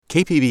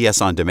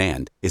KPBS On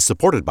Demand is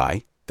supported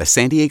by the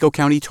San Diego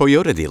County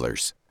Toyota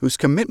dealers, whose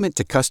commitment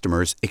to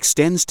customers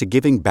extends to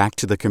giving back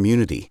to the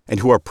community and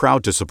who are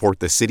proud to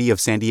support the City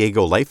of San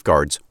Diego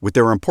lifeguards with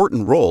their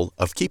important role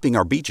of keeping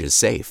our beaches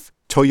safe.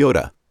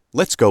 Toyota,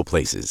 let's go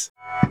places.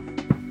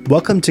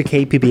 Welcome to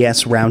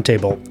KPBS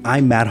Roundtable.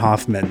 I'm Matt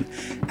Hoffman.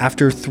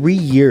 After 3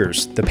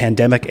 years, the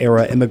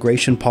pandemic-era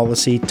immigration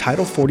policy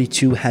Title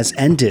 42 has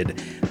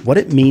ended, what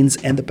it means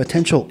and the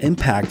potential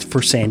impact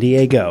for San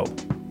Diego.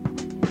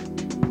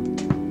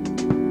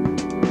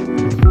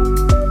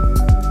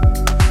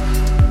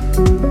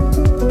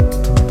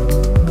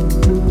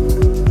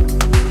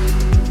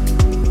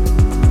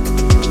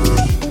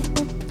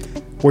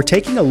 We're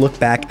taking a look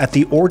back at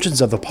the origins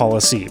of the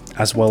policy,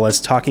 as well as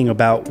talking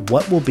about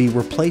what will be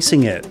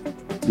replacing it.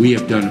 We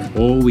have done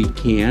all we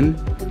can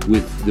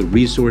with the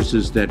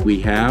resources that we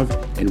have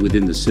and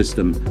within the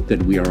system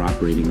that we are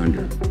operating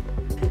under.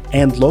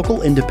 And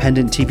local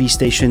independent TV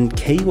station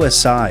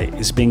KUSI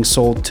is being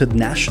sold to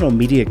national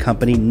media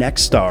company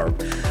Nexstar.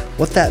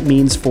 What that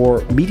means for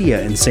media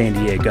in San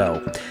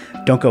Diego.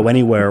 Don't go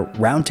anywhere.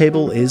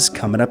 Roundtable is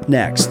coming up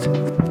next.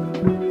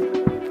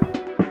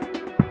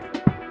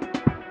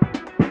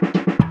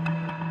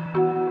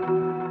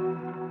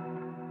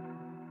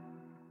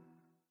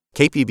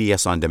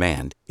 KPBS On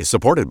Demand is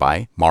supported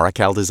by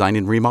Marrokal Design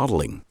and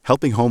Remodeling,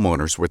 helping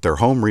homeowners with their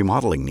home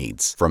remodeling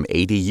needs. From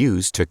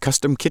ADUs to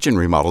custom kitchen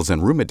remodels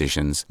and room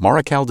additions,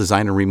 Marrokal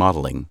Design and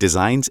Remodeling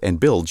designs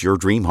and builds your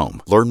dream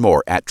home. Learn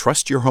more at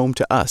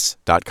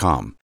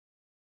trustyourhometous.com.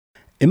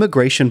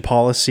 Immigration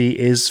policy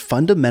is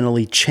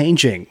fundamentally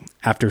changing.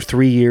 After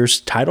 3 years,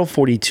 Title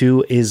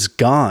 42 is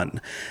gone.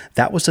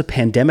 That was a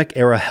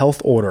pandemic-era health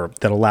order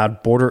that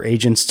allowed border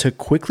agents to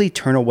quickly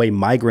turn away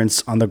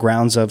migrants on the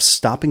grounds of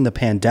stopping the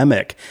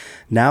pandemic.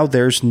 Now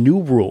there's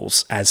new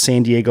rules as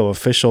San Diego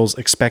officials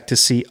expect to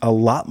see a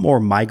lot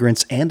more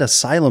migrants and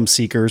asylum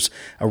seekers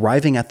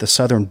arriving at the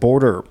southern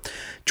border.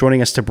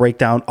 Joining us to break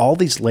down all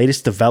these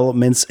latest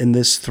developments in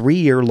this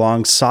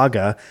 3-year-long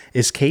saga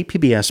is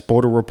KPBS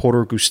border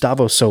reporter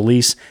Gustavo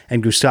Solis.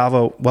 And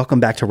Gustavo, welcome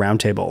back to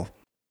Roundtable.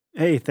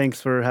 Hey, thanks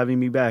for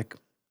having me back.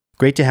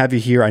 Great to have you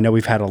here. I know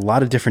we've had a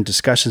lot of different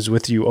discussions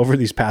with you over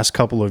these past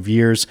couple of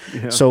years.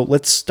 Yeah. So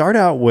let's start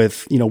out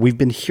with, we've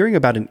been hearing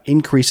about an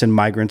increase in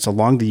migrants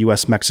along the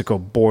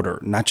U.S.-Mexico border,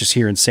 not just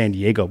here in San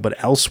Diego, but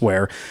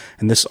elsewhere.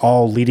 And this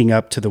all leading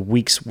up to the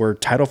weeks where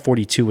Title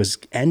 42 is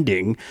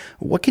ending.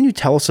 What can you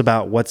tell us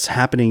about what's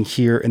happening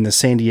here in the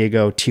San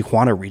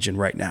Diego-Tijuana region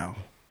right now?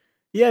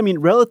 Yeah,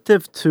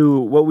 relative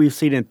to what we've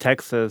seen in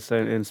Texas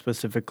and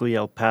specifically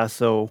El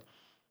Paso,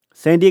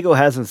 San Diego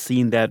hasn't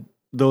seen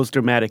those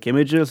dramatic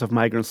images of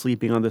migrants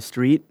sleeping on the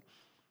street.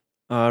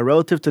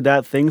 Relative to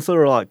that, things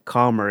are a lot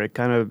calmer. It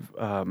kind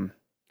of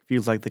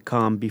feels like the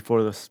calm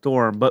before the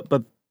storm.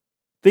 But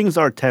things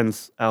are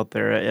tense out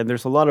there, and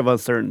there's a lot of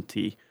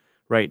uncertainty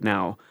right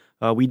now.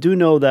 We do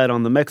know that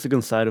on the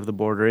Mexican side of the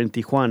border in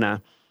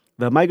Tijuana,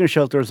 the migrant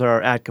shelters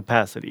are at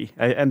capacity.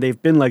 And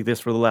they've been like this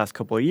for the last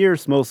couple of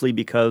years, mostly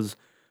because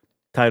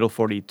Title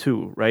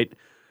 42, right?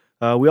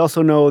 We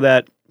also know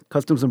that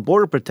Customs and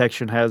Border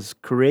Protection has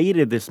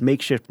created this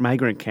makeshift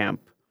migrant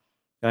camp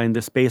in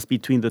the space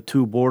between the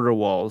two border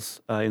walls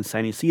in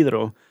San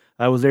Isidro.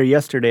 I was there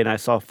yesterday and I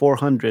saw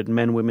 400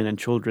 men, women, and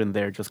children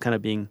there just kind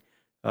of being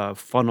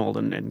funneled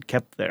and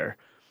kept there.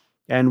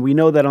 And we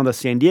know that on the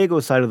San Diego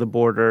side of the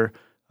border,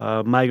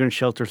 migrant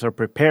shelters are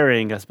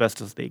preparing as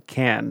best as they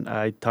can.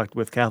 I talked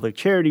with Catholic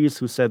Charities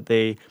who said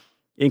they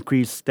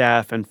increased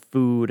staff and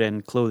food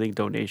and clothing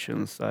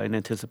donations in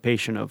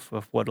anticipation of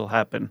what will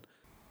happen.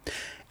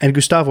 And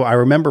Gustavo, I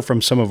remember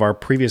from some of our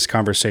previous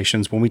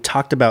conversations when we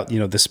talked about,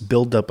 this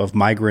buildup of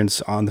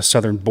migrants on the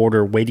southern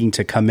border waiting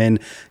to come in,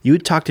 you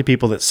would talk to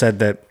people that said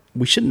that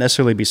we shouldn't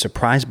necessarily be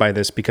surprised by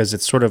this because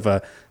it's sort of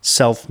a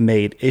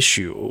self-made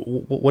issue.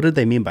 What did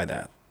they mean by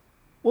that?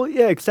 Well,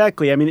 yeah,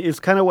 exactly. It's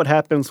kind of what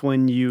happens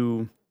when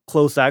you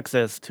close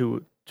access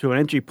to an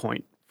entry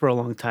point for a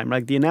long time.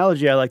 Like the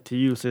analogy I like to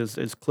use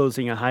is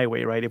closing a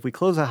highway, right? If we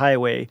close a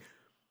highway,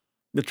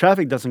 the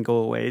traffic doesn't go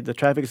away. The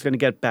traffic is going to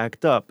get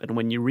backed up. And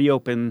when you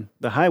reopen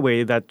the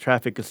highway, that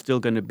traffic is still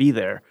going to be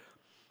there.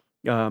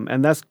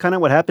 And that's kind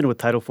of what happened with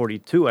Title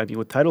 42.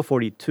 With Title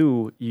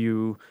 42,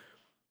 you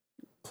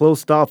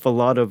closed off a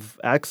lot of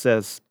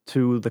access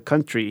to the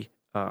country.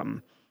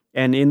 And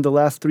in the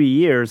last 3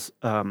 years,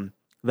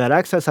 that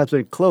access has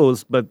been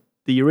closed, but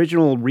the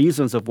original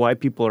reasons of why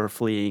people are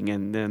fleeing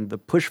and then the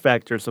push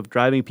factors of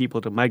driving people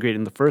to migrate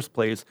in the first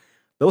place,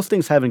 those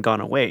things haven't gone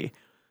away.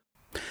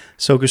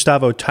 So,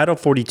 Gustavo, Title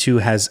 42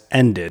 has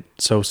ended.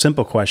 So,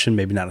 simple question,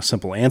 maybe not a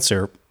simple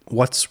answer.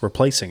 What's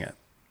replacing it?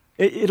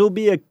 It'll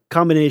be a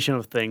combination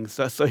of things.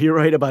 So you're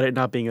right about it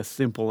not being a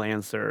simple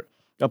answer.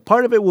 A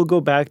part of it will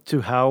go back to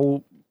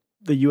how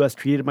the U.S.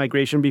 treated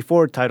migration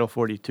before Title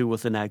 42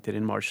 was enacted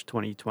in March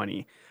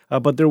 2020.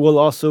 But there will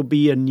also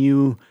be a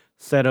new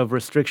set of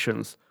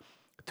restrictions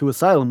to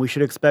asylum. We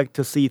should expect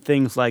to see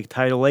things like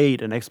Title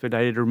 8 and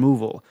expedited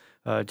removal.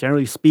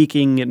 Generally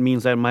speaking, it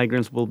means that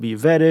migrants will be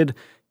vetted,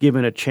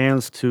 given a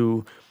chance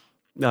to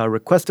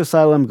request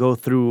asylum go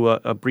through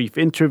a brief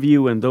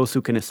interview, and those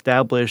who can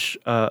establish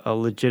a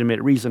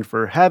legitimate reason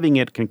for having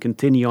it can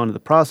continue on in the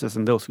process,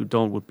 and those who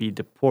don't would be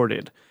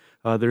deported.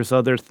 There's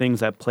other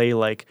things at play,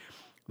 like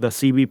the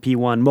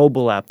CBP-1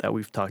 mobile app that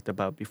we've talked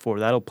about before.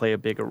 That'll play a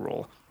bigger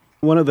role.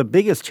 One of the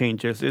biggest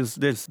changes is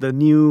the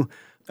new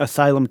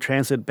asylum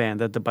transit ban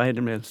that the Biden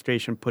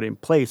administration put in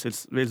place.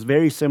 It's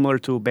very similar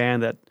to a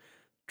ban that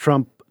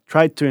Trump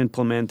tried to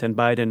implement and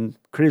Biden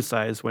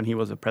criticized when he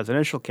was a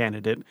presidential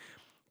candidate.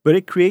 But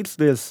it creates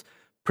this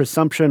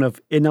presumption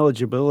of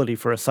ineligibility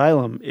for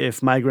asylum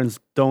if migrants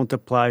don't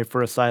apply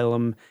for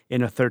asylum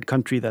in a third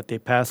country that they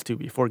pass to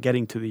before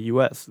getting to the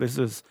U.S. This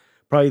is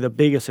probably the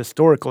biggest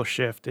historical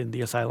shift in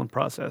the asylum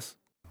process.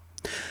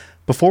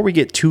 Before we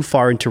get too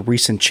far into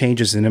recent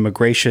changes in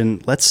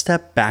immigration, let's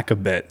step back a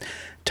bit.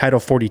 Title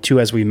 42,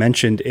 as we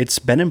mentioned, it's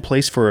been in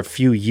place for a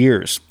few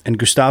years. And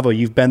Gustavo,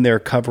 you've been there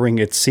covering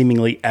its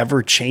seemingly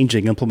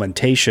ever-changing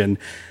implementation.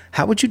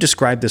 How would you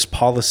describe this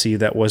policy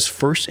that was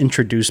first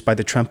introduced by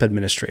the Trump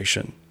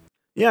administration?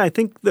 Yeah, I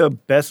think the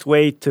best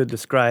way to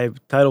describe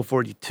Title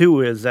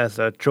 42 is as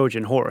a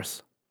Trojan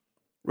horse,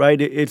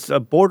 right? It's a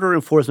border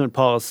enforcement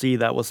policy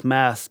that was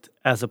masked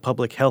as a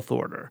public health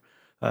order.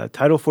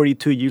 Title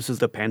 42 uses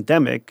the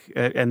pandemic,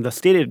 and the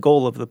stated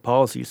goal of the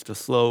policy is to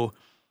slow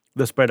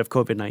the spread of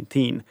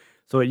COVID-19.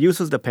 So it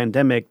uses the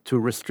pandemic to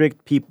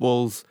restrict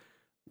people's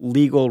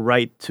legal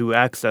right to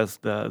access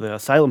the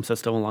asylum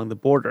system along the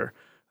border.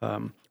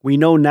 We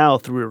know now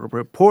through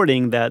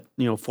reporting that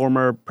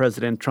former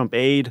President Trump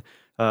aide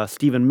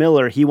Stephen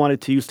Miller, he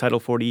wanted to use Title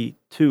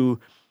 42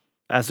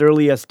 as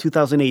early as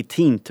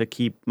 2018 to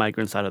keep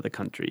migrants out of the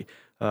country.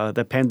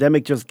 The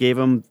pandemic just gave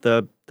him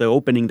the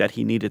opening that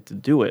he needed to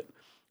do it.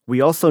 We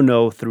also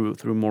know through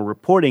more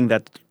reporting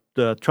that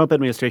the Trump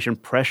administration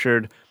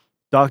pressured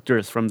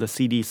doctors from the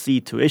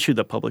CDC to issue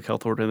the public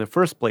health order in the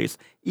first place,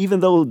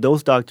 even though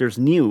those doctors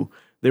knew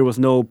there was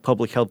no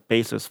public health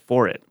basis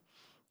for it.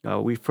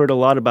 We've heard a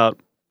lot about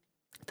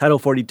Title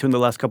 42 in the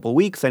last couple of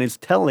weeks, and it's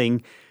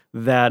telling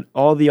that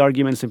all the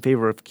arguments in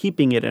favor of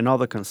keeping it and all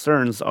the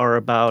concerns are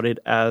about it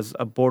as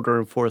a border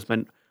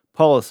enforcement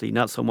policy,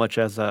 not so much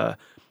as a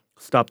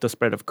stop the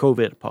spread of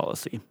COVID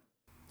policy.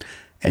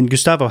 And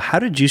Gustavo, how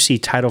did you see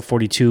Title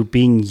 42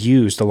 being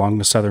used along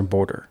the southern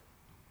border?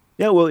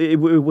 Yeah, well, it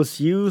was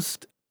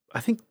used, I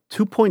think,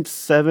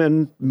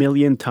 2.7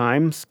 million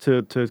times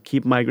to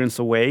keep migrants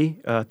away,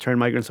 turn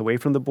migrants away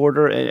from the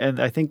border. And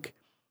I think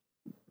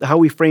how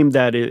we frame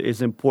that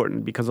is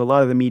important because a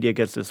lot of the media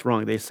gets this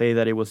wrong. They say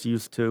that it was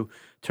used to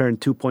turn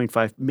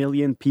 2.5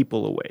 million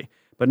people away.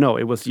 But no,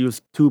 it was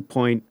used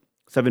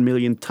 2.7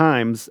 million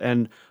times.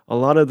 And a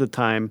lot of the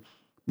time,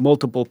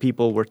 multiple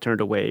people were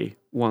turned away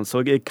once. So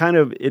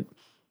it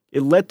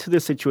led to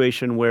this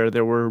situation where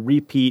there were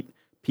repeat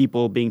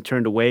people being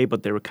turned away,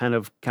 but they were kind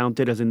of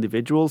counted as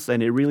individuals.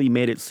 And it really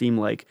made it seem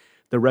like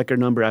the record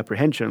number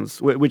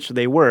apprehensions, which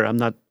they were. I'm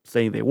not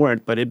saying they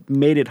weren't, but it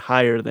made it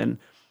higher than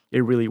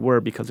it really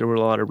were because there were a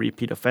lot of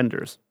repeat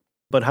offenders.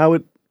 But how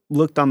it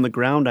looked on the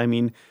ground, I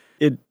mean,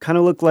 it kind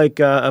of looked like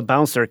a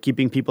bouncer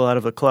keeping people out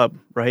of a club,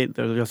 right?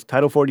 They're just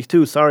Title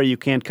 42, sorry, you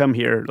can't come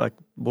here, like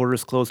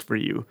borders closed for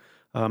you.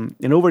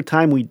 And over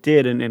time we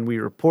did, and we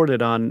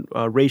reported on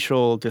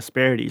racial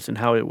disparities and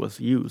how it was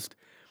used.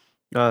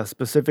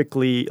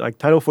 Specifically, like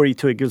Title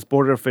 42, it gives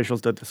border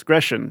officials the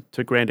discretion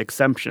to grant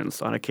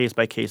exemptions on a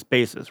case-by-case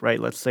basis, right?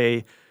 Let's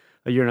say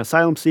you're an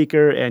asylum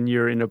seeker and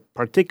you're in a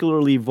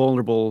particularly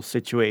vulnerable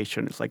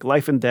situation. It's like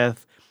life and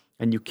death,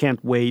 and you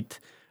can't wait.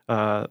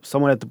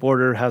 Someone at the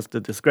border has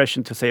the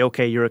discretion to say,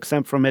 okay, you're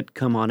exempt from it,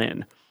 come on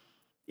in.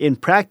 In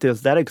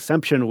practice, that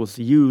exemption was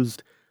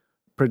used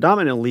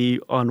predominantly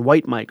on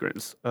white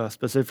migrants.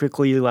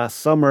 Specifically, last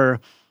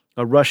summer,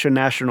 Russian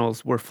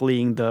nationals were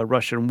fleeing the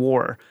Russian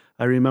war.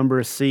 I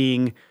remember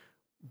seeing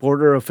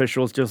border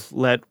officials just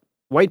let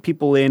white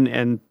people in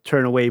and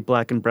turn away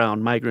black and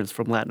brown migrants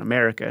from Latin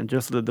America. And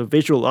just the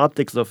visual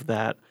optics of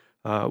that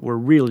were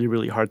really,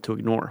 really hard to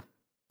ignore.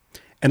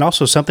 And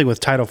also something with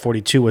Title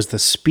 42 was the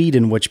speed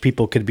in which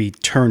people could be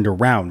turned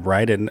around,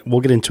 right? And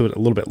we'll get into it a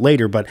little bit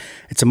later, but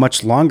it's a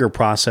much longer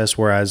process,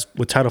 whereas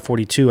with Title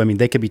 42, I mean,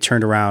 they could be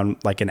turned around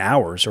like in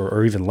hours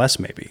or even less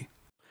maybe.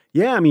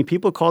 Yeah, I mean,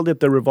 people called it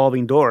the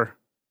revolving door.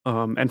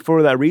 And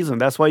for that reason,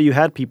 that's why you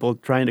had people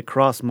trying to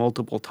cross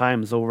multiple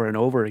times over and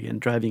over again,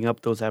 driving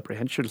up those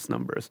apprehensions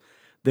numbers.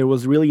 There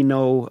was really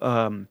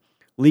no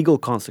legal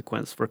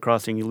consequence for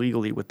crossing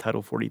illegally with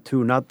Title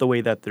 42, not the way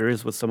that there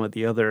is with some of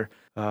the other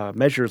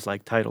measures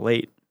like Title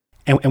 8.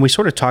 And we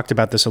sort of talked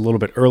about this a little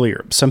bit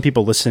earlier. Some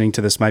people listening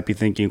to this might be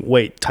thinking,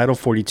 wait, Title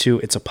 42,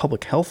 it's a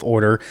public health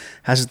order.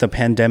 Hasn't the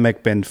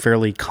pandemic been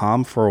fairly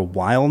calm for a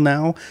while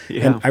now?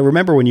 Yeah. And I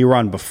remember when you were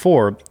on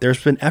before,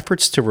 there's been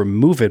efforts to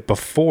remove it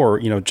before,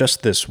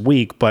 just this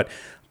week, but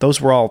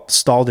those were all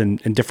stalled in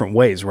different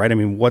ways, right? I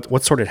mean,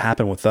 what sort of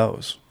happened with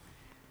those?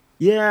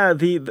 Yeah,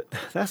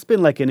 that's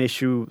been like an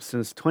issue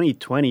since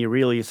 2020,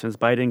 really, since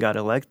Biden got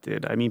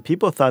elected. I mean,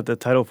 people thought that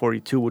Title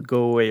 42 would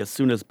go away as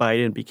soon as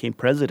Biden became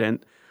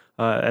president.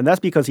 And that's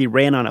because he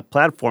ran on a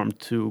platform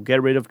to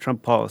get rid of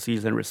Trump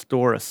policies and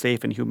restore a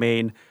safe and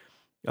humane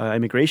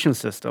immigration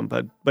system.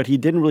 But he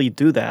didn't really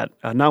do that,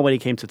 not when he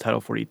came to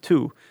Title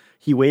 42.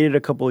 He waited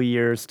a couple of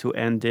years to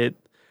end it.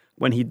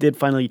 When he did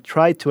finally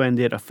try to end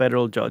it, a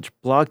federal judge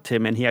blocked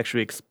him, and he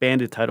actually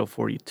expanded Title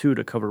 42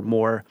 to cover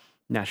more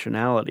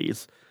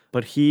nationalities.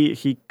 But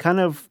he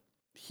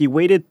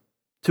waited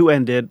to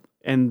end it,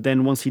 and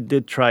then once he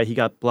did try, he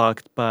got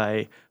blocked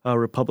by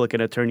Republican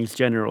attorneys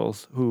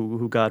generals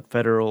who got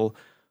federal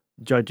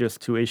judges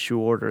to issue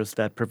orders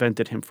that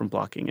prevented him from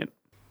blocking it.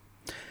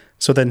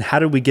 So then how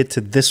did we get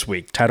to this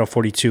week, Title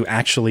 42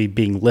 actually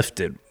being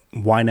lifted?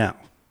 Why now?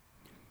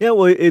 Yeah,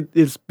 well,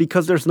 it's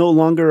because there's no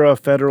longer a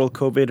federal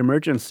COVID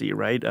emergency,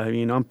 right? I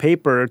mean, on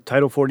paper,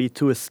 Title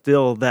 42 is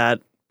still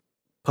that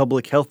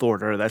public health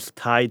order that's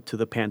tied to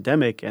the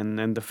pandemic,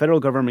 and the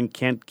federal government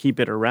can't keep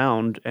it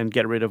around and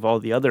get rid of all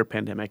the other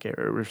pandemic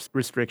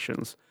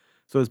restrictions.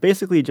 So it's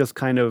basically just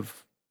kind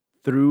of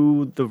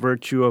through the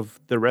virtue of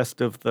the rest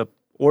of the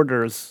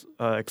orders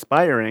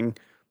expiring,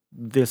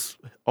 this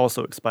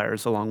also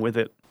expires along with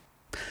it.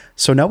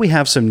 So now we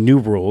have some new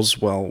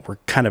rules. Well, we're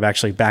kind of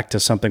actually back to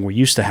something we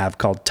used to have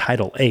called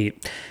Title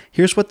 8.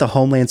 Here's what the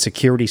Homeland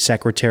Security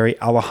Secretary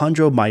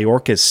Alejandro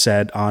Mayorkas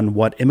said on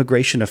what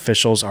immigration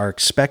officials are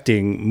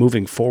expecting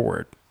moving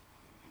forward.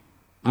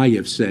 I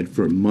have said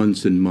for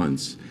months and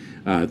months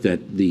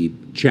that the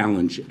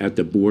challenge at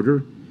the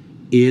border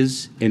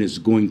is and is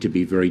going to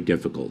be very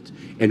difficult.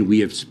 And we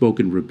have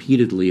spoken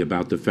repeatedly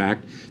about the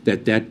fact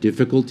that that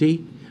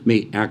difficulty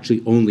may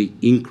actually only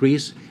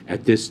increase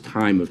at this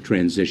time of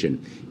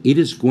transition. It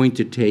is going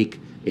to take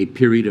a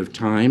period of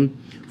time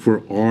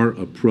for our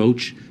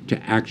approach to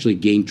actually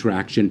gain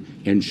traction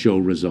and show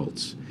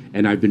results.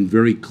 And I've been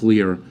very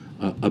clear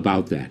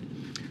about that.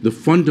 The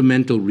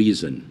fundamental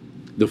reason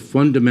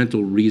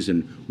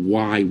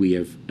why we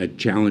have a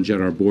challenge at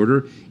our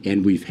border,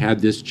 and we've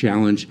had this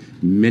challenge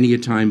many a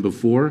time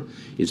before,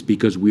 is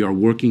because we are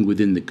working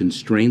within the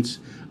constraints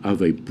of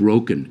a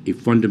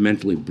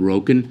fundamentally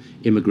broken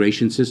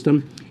immigration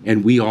system,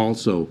 and we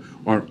also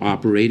are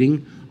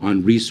operating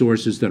on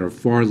resources that are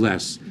far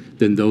less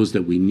than those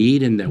that we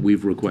need and that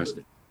we've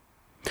requested.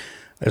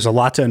 There's a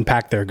lot to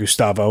unpack there,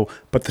 Gustavo,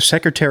 but the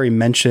secretary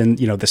mentioned,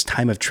 this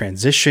time of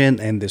transition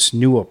and this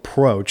new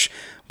approach.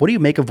 What do you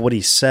make of what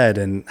he said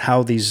and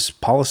how these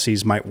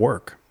policies might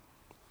work?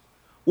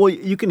 Well,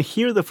 you can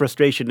hear the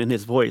frustration in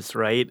his voice,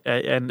 right?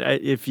 And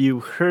if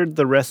you heard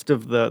the rest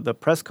of the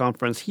press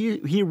conference,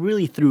 he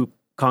really threw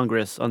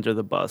Congress under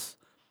the bus.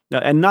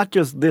 And not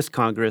just this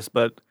Congress,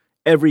 but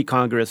every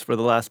Congress for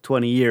the last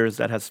 20 years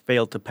that has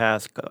failed to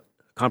pass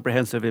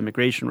comprehensive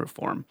immigration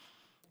reform.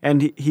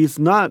 And he's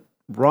not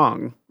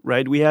wrong,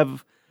 right? We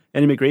have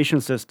an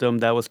immigration system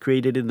that was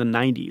created in the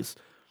 90s.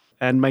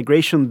 And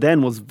migration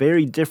then was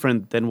very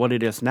different than what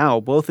it is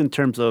now, both in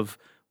terms of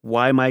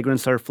why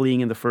migrants are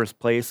fleeing in the first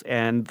place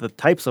and the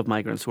types of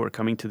migrants who are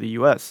coming to the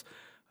U.S.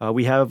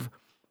 We have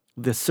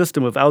this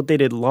system of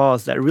outdated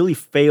laws that really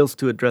fails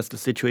to address the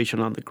situation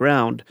on the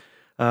ground.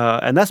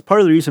 And that's part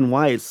of the reason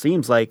why it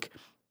seems like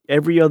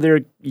every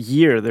other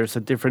year there's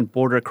a different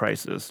border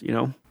crisis,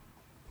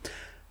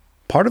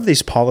 Part of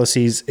these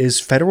policies is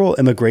federal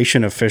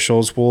immigration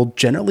officials will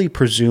generally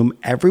presume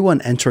everyone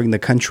entering the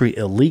country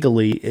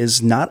illegally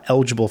is not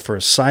eligible for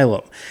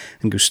asylum.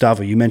 And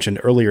Gustavo, you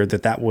mentioned earlier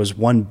that was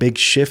one big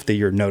shift that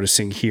you're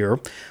noticing here.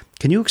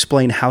 Can you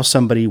explain how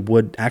somebody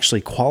would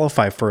actually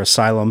qualify for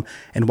asylum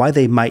and why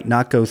they might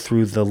not go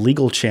through the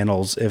legal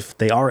channels if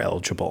they are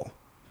eligible?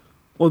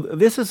 Well,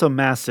 this is a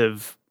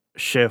massive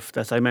shift,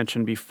 as I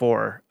mentioned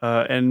before,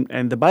 and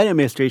the Biden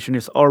administration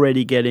is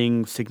already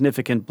getting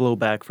significant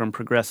blowback from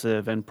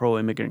progressive and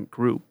pro-immigrant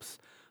groups.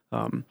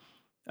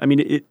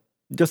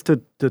 Just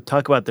to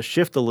talk about the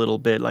shift a little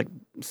bit, like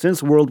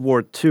since World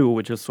War II,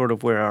 which is sort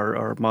of where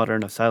our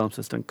modern asylum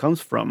system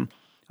comes from,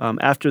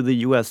 after the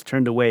U.S.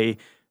 turned away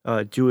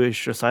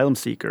Jewish asylum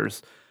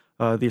seekers,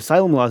 the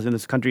asylum laws in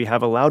this country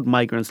have allowed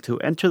migrants to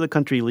enter the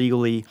country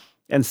legally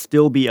and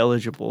still be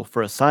eligible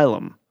for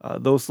asylum.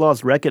 Those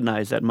laws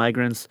recognize that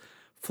migrants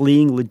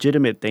fleeing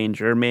legitimate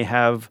danger may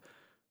have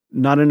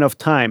not enough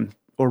time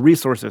or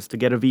resources to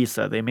get a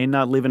visa. They may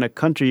not live in a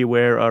country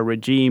where a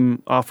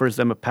regime offers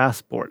them a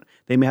passport.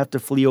 They may have to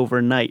flee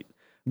overnight.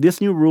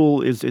 This new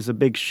rule is a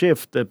big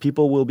shift. That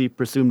people will be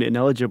presumed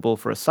ineligible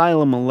for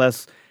asylum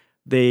unless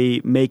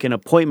they make an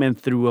appointment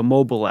through a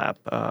mobile app.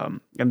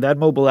 And that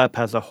mobile app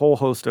has a whole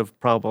host of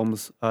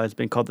problems. It's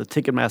been called the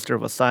Ticketmaster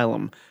of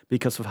Asylum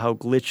because of how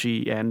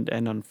glitchy and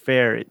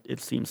unfair it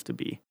seems to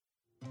be.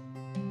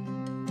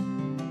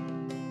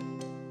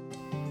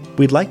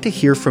 We'd like to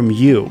hear from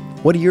you.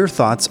 What are your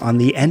thoughts on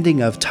the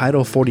ending of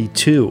Title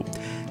 42?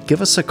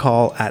 Give us a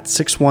call at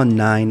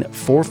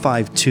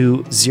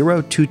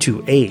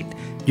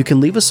 619-452-0228. You can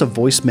leave us a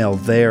voicemail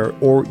there,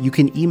 or you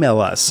can email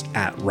us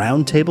at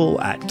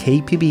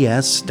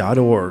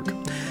roundtable@kpbs.org.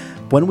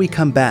 When we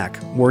come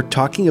back, we're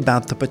talking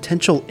about the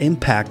potential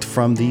impact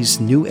from these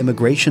new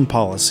immigration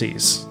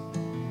policies.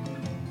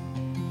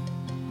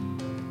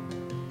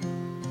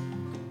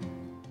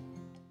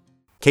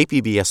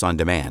 KPBS On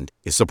Demand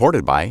is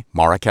supported by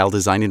Maracal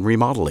Design and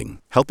Remodeling,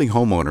 helping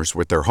homeowners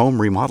with their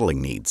home remodeling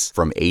needs.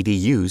 From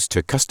ADUs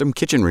to custom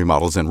kitchen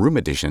remodels and room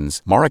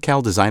additions,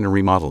 Maracal Design and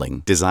Remodeling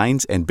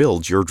designs and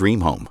builds your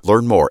dream home.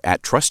 Learn more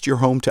at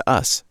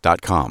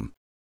trustyourhometous.com.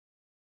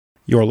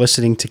 You're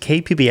listening to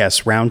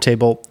KPBS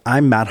Roundtable.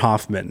 I'm Matt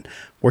Hoffman.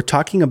 We're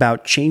talking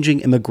about changing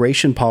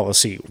immigration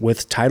policy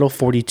with Title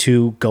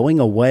 42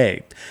 going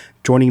away.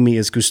 Joining me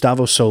is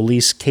Gustavo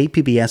Solis,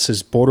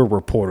 KPBS's border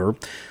reporter.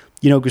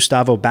 You know,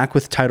 Gustavo, back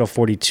with Title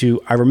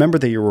 42, I remember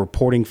that your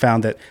reporting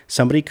found that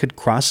somebody could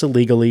cross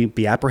illegally,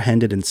 be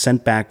apprehended, and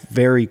sent back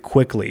very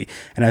quickly.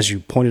 And as you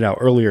pointed out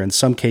earlier, in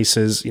some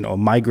cases, a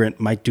migrant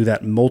might do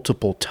that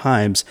multiple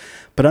times.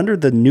 But under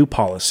the new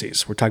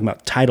policies, we're talking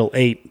about Title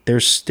 8,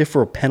 there's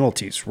stiffer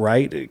penalties,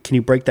 right? Can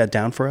you break that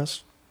down for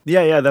us?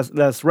 Yeah,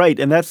 that's right.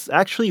 And that's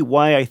actually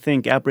why I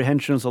think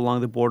apprehensions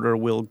along the border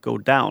will go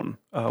down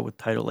with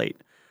Title 8.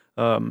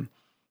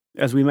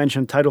 As we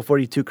mentioned, Title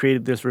 42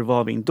 created this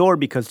revolving door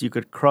because you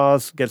could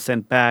cross, get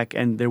sent back,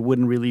 and there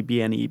wouldn't really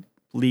be any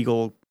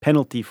legal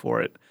penalty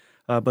for it.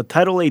 But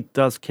Title 8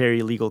 does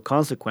carry legal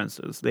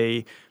consequences.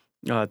 They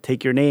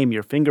take your name,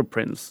 your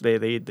fingerprints.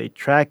 They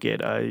track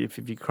it.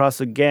 If you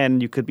cross again,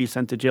 you could be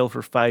sent to jail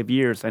for 5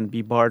 years and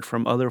be barred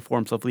from other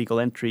forms of legal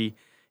entry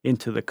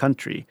into the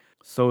country.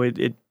 So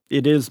it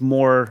is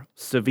more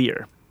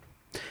severe.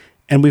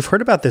 And we've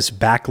heard about this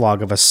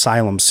backlog of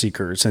asylum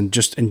seekers, and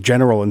just in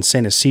general in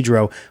San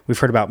Ysidro, we've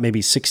heard about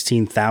maybe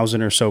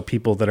 16,000 or so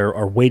people that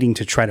are waiting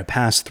to try to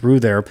pass through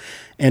there.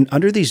 And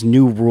under these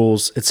new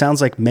rules, it sounds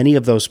like many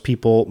of those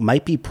people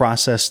might be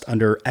processed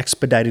under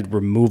expedited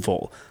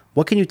removal.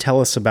 What can you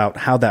tell us about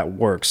how that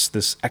works,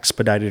 this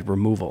expedited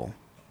removal?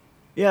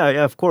 Yeah,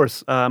 of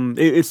course.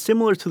 It's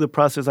similar to the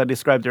process I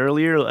described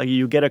earlier.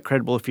 You get a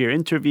credible fear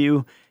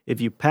interview.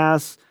 If you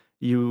pass,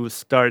 you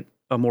start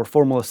a more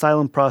formal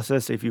asylum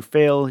process. If you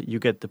fail, you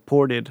get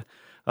deported.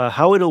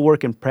 How it'll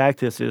work in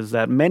practice is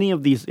that many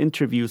of these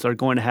interviews are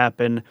going to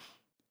happen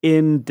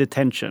in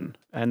detention.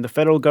 And the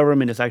federal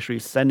government is actually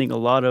sending a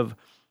lot of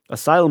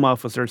asylum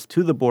officers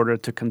to the border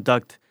to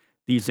conduct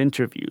these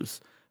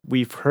interviews.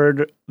 We've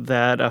heard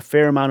that a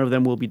fair amount of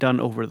them will be done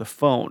over the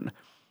phone.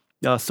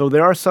 So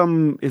there are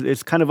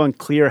it's kind of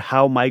unclear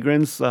how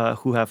migrants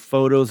who have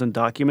photos and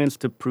documents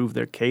to prove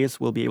their case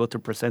will be able to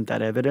present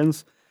that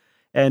evidence.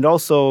 And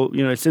also,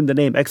 it's in the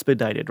name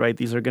expedited, right?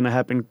 These are going to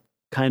happen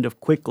kind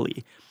of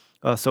quickly.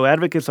 So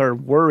advocates are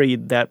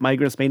worried that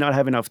migrants may not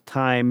have enough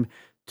time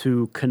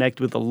to connect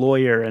with a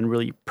lawyer and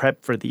really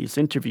prep for these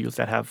interviews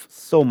that have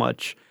so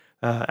much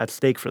at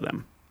stake for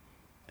them.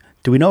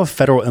 Do we know if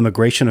federal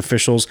immigration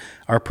officials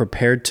are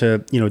prepared to,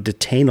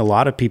 detain a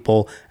lot of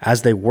people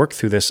as they work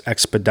through this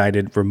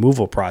expedited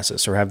removal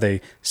process, or have they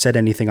said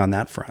anything on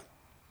that front?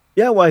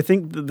 Yeah, well, I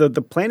think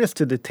the plan is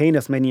to detain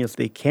as many as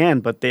they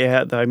can, but they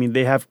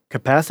have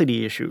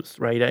capacity issues,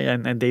 right?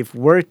 And they've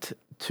worked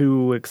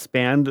to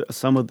expand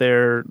some of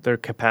their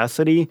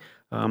capacity.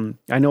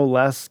 I know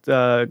last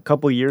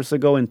couple years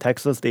ago in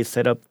Texas, they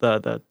set up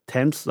the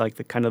tents, like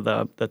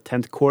the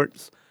tent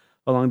courts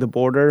along the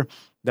border.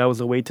 That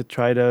was a way to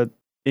try to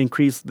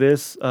increase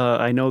this.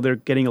 I know they're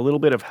getting a little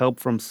bit of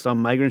help from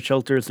some migrant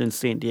shelters in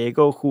San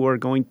Diego who are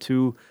going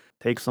to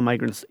take some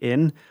migrants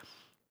in,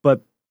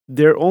 but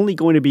they're only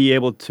going to be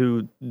able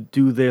to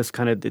do this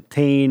kind of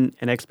detain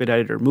and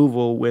expedited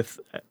removal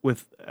with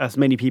as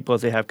many people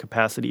as they have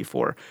capacity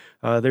for.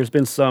 There's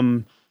been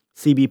some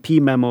CBP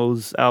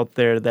memos out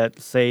there that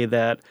say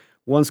that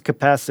once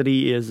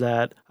capacity is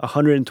at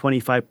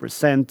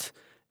 125%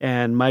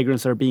 and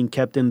migrants are being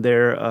kept in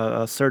there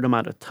a certain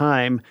amount of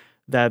time,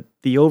 that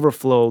the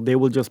overflow, they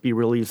will just be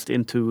released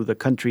into the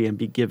country and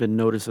be given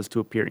notices to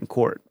appear in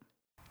court.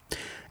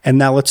 And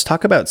now let's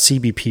talk about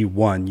CBP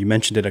One. You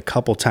mentioned it a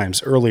couple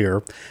times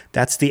earlier.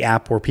 That's the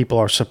app where people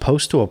are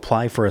supposed to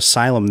apply for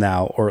asylum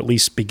now, or at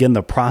least begin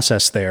the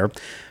process there.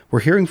 We're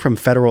hearing from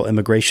federal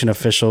immigration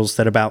officials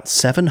that about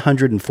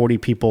 740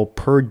 people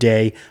per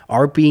day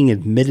are being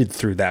admitted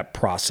through that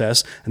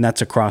process, and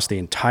that's across the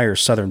entire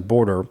southern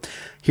border.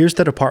 Here's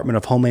the Department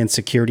of Homeland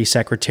Security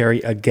Secretary,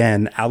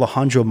 again,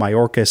 Alejandro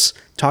Mayorkas,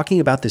 talking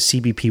about the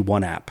CBP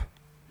One app.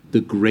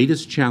 The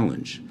greatest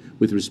challenge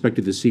with respect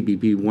to the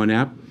CBP One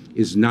app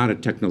is not a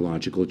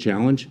technological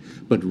challenge,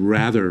 but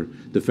rather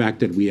the fact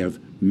that we have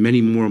many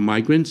more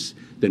migrants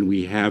than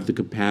we have the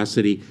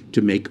capacity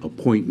to make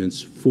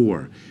appointments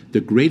for.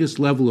 The greatest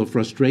level of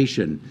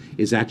frustration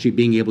is actually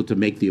being able to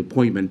make the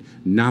appointment,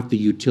 not the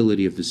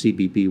utility of the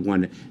CBP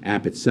One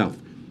app itself.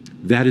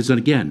 That is,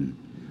 again,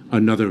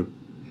 another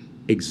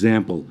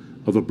example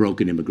of a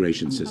broken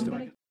immigration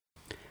system.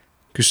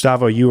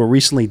 Gustavo, you were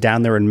recently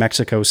down there in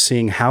Mexico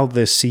seeing how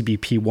this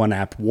CBP One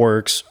app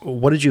works.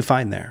 What did you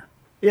find there?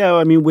 Yeah,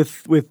 I mean,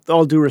 with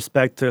all due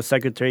respect to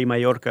Secretary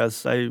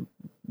Mayorkas,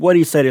 what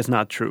he said is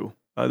not true.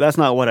 That's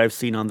not what I've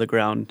seen on the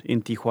ground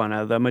in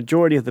Tijuana. The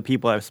majority of the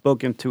people I've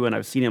spoken to, and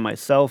I've seen it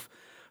myself,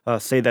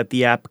 say that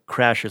the app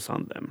crashes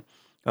on them.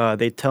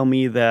 They tell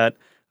me that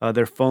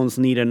their phones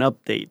need an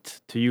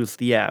update to use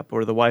the app,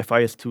 or the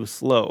Wi-Fi is too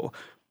slow.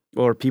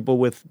 or people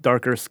with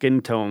darker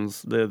skin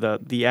tones.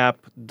 The app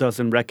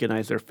doesn't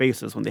recognize their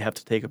faces when they have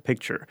to take a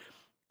picture.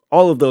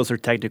 All of those are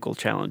technical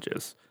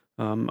challenges.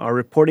 Our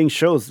reporting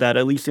shows that,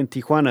 at least in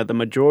Tijuana, the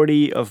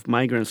majority of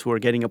migrants who are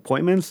getting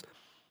appointments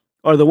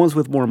are the ones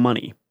with more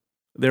money.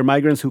 They're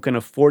migrants who can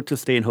afford to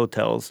stay in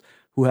hotels,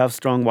 who have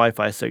strong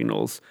Wi-Fi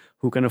signals,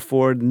 who can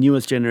afford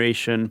newest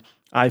generation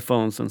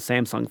iPhones and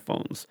Samsung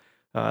phones.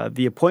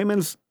 The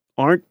appointments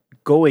aren't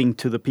going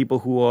to the people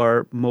who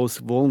are most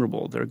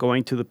vulnerable. They're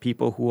going to the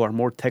people who are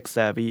more tech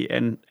savvy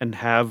and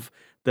have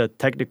the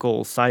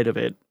technical side of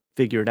it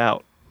figured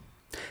out.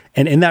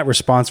 And in that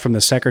response from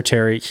the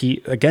secretary,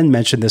 he again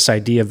mentioned this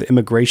idea of the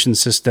immigration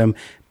system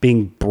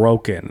being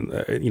broken,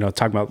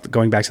 talking about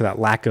going back to that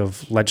lack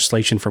of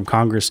legislation from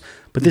Congress.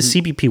 But this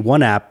CBP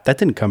One app, that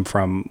didn't come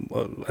from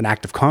an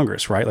act of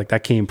Congress, right? Like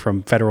that came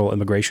from federal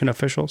immigration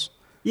officials?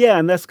 Yeah,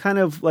 and that's kind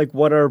of like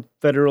what our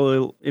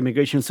federal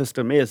immigration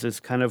system is.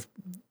 It's kind of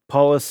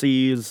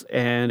policies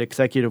and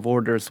executive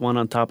orders, one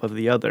on top of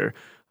the other.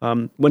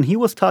 When he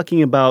was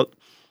talking about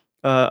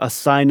a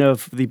sign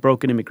of the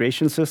broken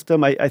immigration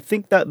system, I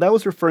think that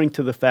was referring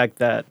to the fact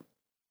that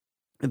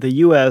the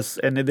U.S.,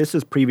 and this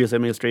is previous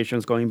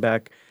administrations going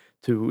back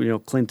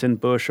to Clinton,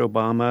 Bush,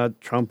 Obama,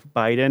 Trump,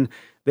 Biden,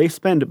 they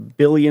spend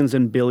billions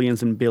and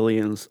billions and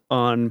billions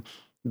on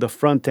the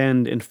front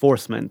end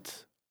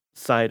enforcement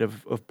side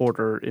of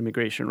border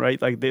immigration,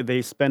 right? Like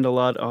they spend a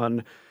lot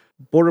on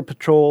border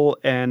patrol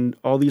and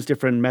all these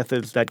different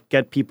methods that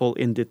get people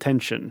in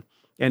detention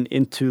and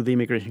into the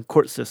immigration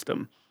court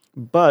system.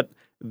 But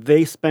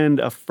they spend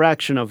a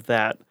fraction of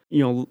that,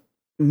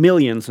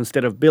 millions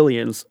instead of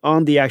billions,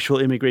 on the actual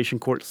immigration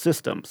court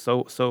system.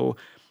 So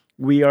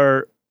we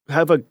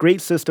have a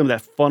great system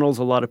that funnels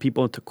a lot of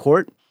people into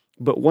court,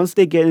 but once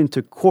they get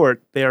into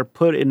court, they are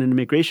put in an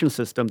immigration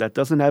system that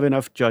doesn't have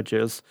enough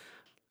judges,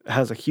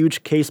 has a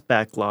huge case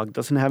backlog,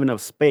 doesn't have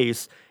enough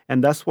space,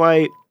 and that's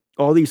why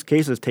all these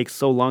cases take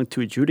so long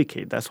to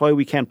adjudicate. That's why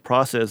we can't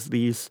process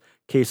these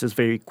cases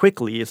very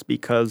quickly, is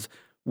because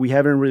we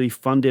haven't really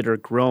funded or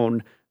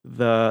grown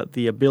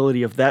the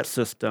ability of that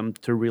system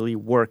to really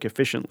work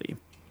efficiently.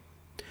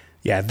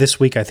 Yeah, this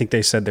week I think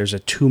they said there's a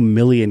 2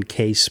 million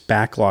case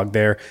backlog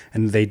there,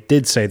 and they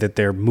did say that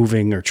they're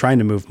moving or trying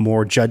to move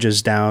more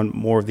judges down,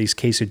 more of these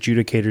case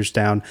adjudicators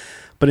down.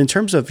 But in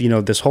terms of,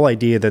 this whole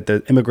idea that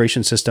the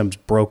immigration system's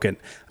broken,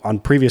 on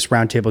previous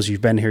roundtables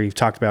you've been here, you've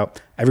talked about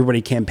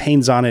everybody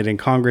campaigns on it in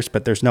Congress,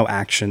 but there's no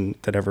action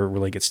that ever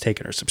really gets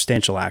taken or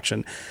substantial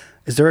action.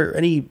 Is there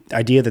any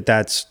idea that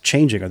that's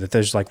changing or that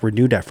there's like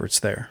renewed efforts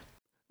there?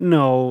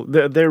 No,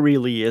 there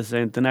really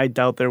isn't, and I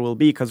doubt there will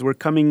be, because we're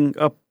coming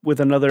up with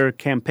another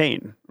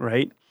campaign,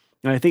 right?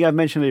 And I think I've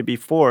mentioned it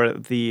before.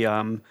 The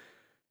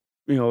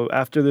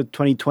after the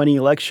 2020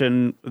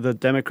 election, the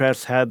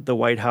Democrats had the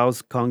White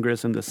House,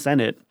 Congress, and the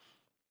Senate,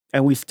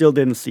 and we still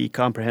didn't see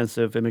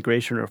comprehensive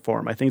immigration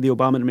reform. I think the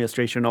Obama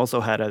administration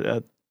also had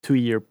a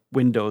 2-year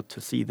window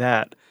to see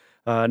that.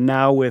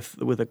 Now with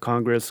the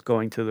Congress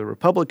going to the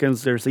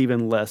Republicans, there's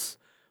even less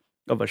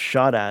of a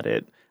shot at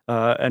it.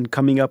 And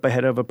coming up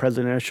ahead of a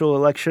presidential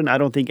election, I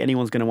don't think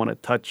anyone's going to want to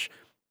touch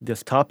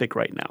this topic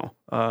right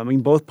now.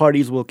 Both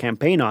parties will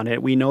campaign on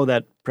it. We know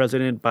that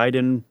President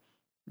Biden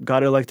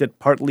got elected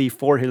partly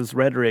for his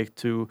rhetoric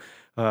to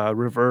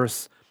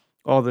reverse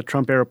all the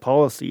Trump-era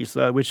policies,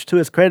 which, to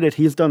his credit,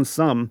 he's done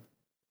some,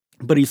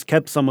 but he's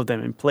kept some of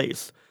them in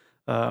place.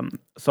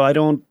 So I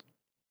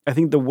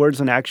think the words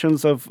and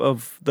actions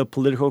of the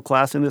political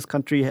class in this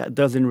country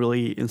doesn't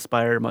really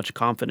inspire much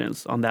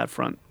confidence on that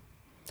front.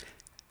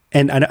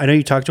 And I know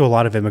you talk to a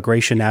lot of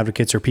immigration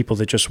advocates or people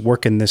that just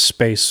work in this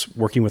space,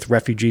 working with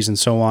refugees and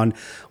so on.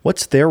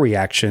 What's their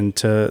reaction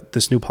to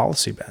this new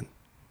policy, Ben?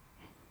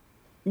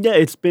 Yeah,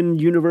 it's been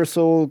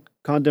universal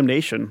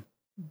condemnation.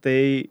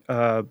 They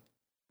don't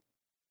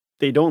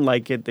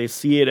like it. They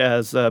see it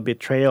as a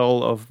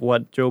betrayal of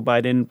what Joe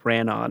Biden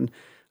ran on.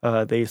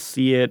 They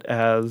see it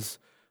as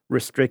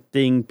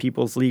restricting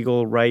people's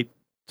legal right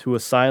to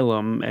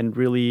asylum, and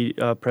really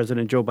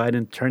President Joe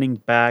Biden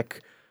turning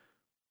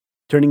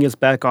his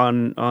back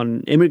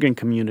on immigrant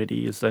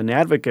communities and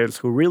advocates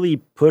who really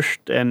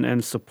pushed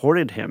and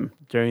supported him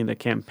during the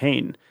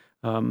campaign.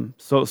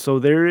 So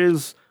there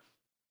is,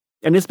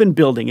 and it's been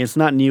building. It's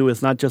not new.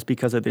 It's not just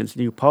because of this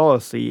new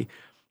policy,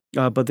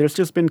 but there's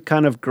just been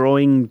kind of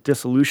growing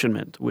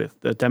disillusionment with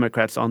the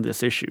Democrats on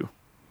this issue.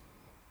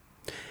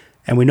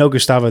 And we know,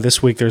 Gustavo,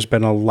 this week there's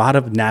been a lot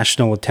of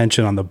national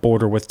attention on the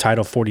border with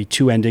Title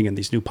 42 ending and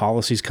these new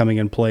policies coming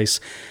in place.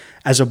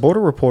 As a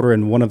border reporter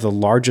in one of the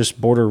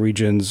largest border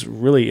regions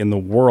really in the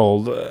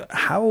world,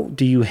 how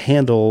do you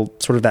handle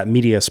sort of that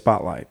media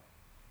spotlight?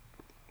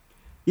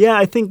 Yeah,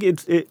 I think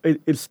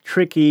it's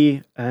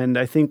tricky, and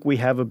I think we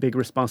have a big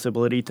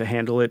responsibility to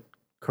handle it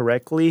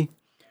correctly.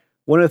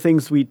 One of the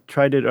things we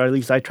try to, or at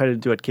least I try to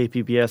do at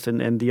KPBS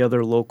and the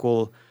other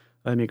local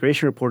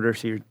immigration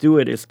reporters here do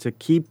it, is to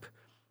keep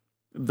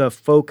the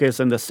focus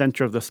and the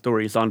center of the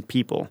stories on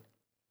people.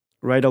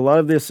 Right, a lot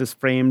of this is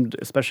framed,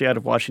 especially out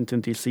of Washington,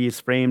 D.C., is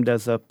framed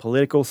as a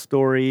political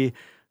story,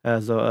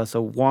 as a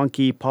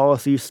wonky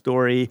policy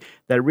story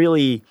that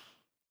really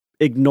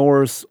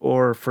ignores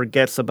or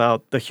forgets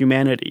about the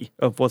humanity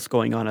of what's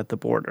going on at the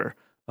border.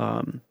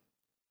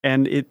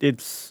 And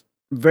it's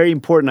very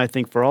important, I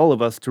think, for all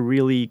of us to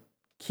really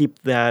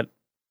keep that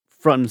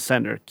front and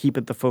center, keep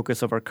it the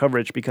focus of our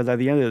coverage, because at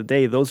the end of the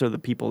day, those are the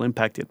people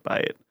impacted by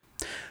it.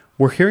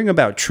 We're hearing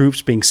about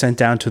troops being sent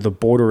down to the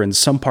border in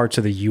some parts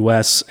of the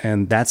U.S.,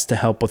 and that's to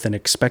help with an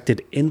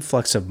expected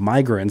influx of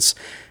migrants.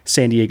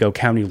 San Diego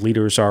County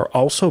leaders are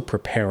also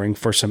preparing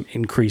for some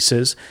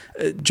increases.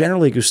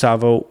 Generally,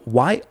 Gustavo,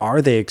 why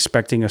are they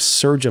expecting a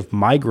surge of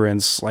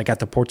migrants like at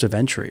the ports of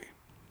entry?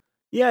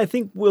 Yeah, I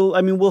think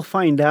we'll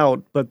find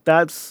out, but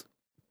that's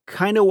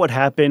kind of what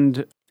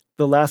happened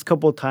the last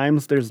couple of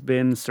times there's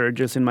been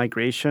surges in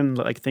migration,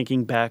 like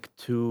thinking back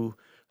to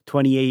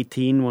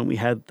 2018 when we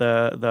had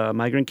the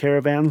migrant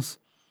caravans.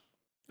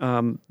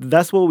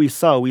 That's what we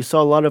saw. We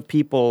saw a lot of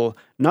people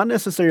not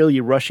necessarily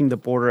rushing the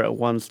border at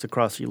once to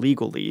cross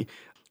illegally.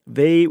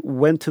 They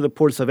went to the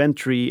ports of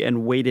entry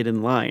and waited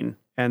in line,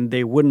 and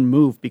they wouldn't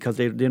move because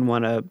they didn't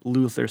want to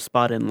lose their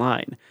spot in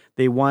line.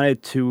 They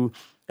wanted to,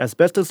 as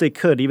best as they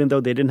could, even though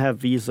they didn't have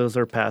visas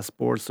or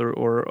passports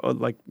or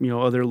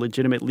other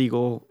legitimate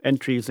legal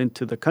entries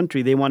into the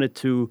country, they wanted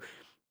to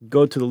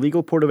go to the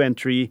legal port of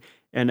entry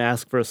and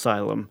ask for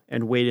asylum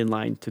and wait in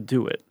line to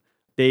do it.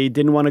 They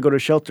didn't want to go to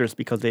shelters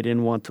because they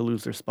didn't want to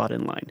lose their spot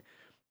in line,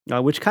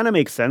 which kind of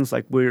makes sense.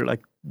 Like we're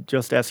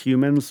just as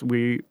humans,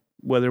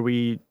 whether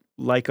we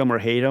like them or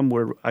hate them,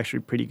 we're actually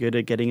pretty good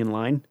at getting in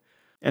line.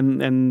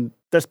 And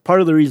that's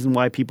part of the reason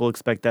why people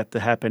expect that to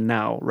happen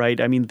now,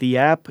 right? I mean, the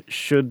app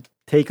should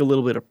take a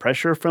little bit of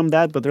pressure from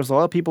that, but there's a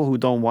lot of people who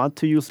don't want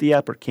to use the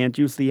app or can't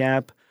use the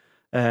app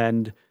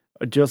and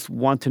just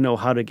want to know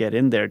how to get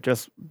in there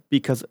just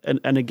because,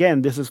 and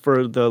again, this is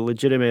for the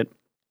legitimate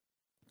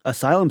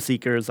asylum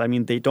seekers. I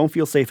mean, they don't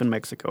feel safe in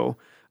Mexico.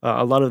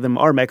 A lot of them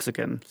are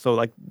Mexican,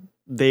 so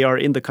they are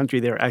in the country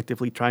they're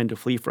actively trying to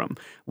flee from.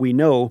 We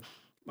know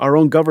our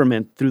own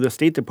government, through the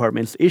State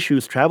Department,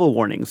 issues travel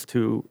warnings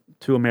to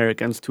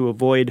Americans to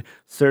avoid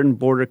certain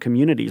border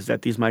communities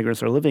that these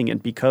migrants are living in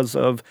because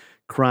of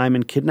crime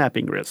and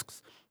kidnapping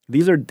risks.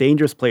 These are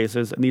dangerous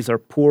places, and these are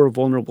poor,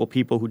 vulnerable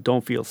people who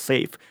don't feel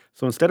safe.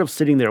 So instead of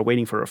sitting there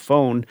waiting for a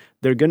phone,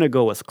 they're going to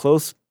go as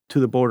close to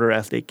the border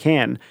as they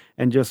can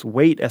and just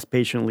wait as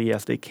patiently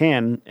as they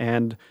can.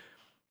 And,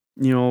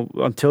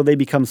 until they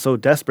become so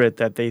desperate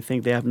that they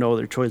think they have no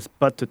other choice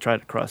but to try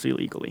to cross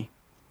illegally.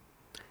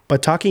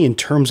 But talking in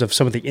terms of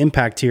some of the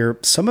impact here,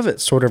 some of it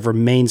sort of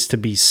remains to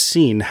be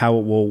seen how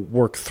it will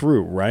work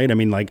through, right? I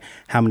mean,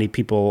 how many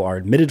people are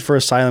admitted for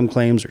asylum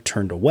claims or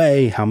turned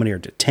away, how many are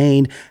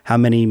detained, how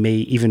many may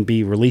even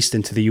be released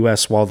into the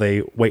U.S. while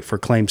they wait for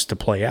claims to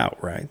play out,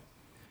 right?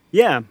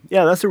 Yeah,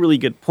 that's a really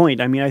good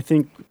point. I mean, I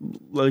think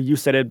you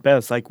said it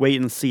best, wait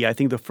and see. I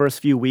think the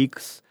first few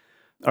weeks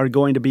are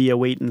going to be a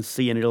wait and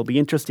see, and it'll be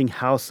interesting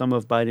how some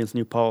of Biden's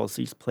new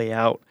policies play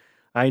out.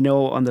 I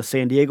know on the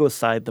San Diego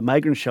side, the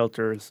migrant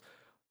shelters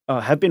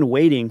have been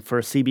waiting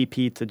for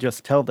CBP to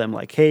just tell them,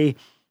 hey,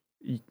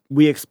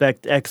 we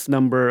expect X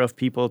number of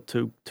people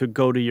to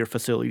go to your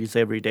facilities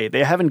every day.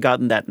 They haven't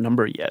gotten that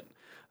number yet.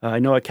 I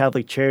know at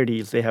Catholic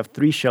Charities, they have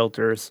 3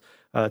 shelters,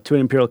 2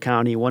 in Imperial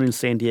County, 1 in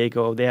San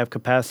Diego. They have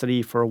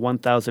capacity for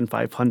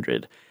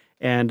 1,500.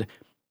 And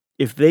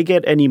if they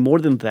get any more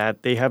than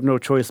that, they have no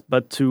choice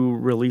but to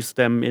release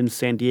them in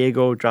San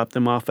Diego, drop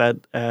them off at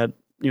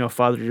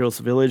Father Joe's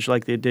Village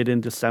like they did in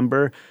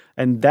December.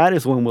 And that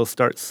is when we'll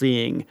start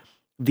seeing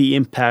the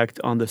impact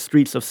on the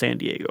streets of San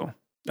Diego,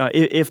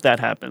 if that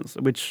happens,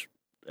 which,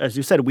 as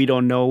you said, we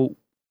don't know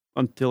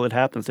until it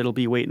happens. It'll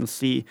be wait and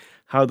see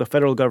how the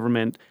federal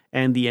government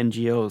and the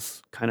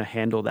NGOs kind of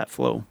handle that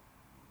flow.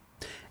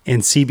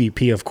 And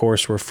CBP, of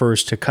course,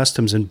 refers to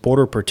Customs and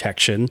Border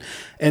Protection.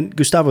 And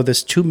Gustavo,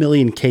 this 2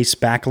 million case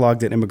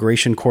backlog that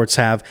immigration courts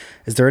have,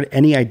 is there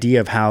any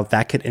idea of how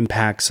that could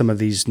impact some of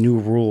these new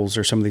rules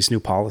or some of these new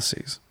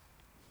policies?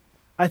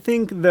 I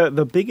think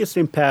the biggest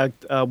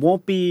impact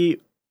won't be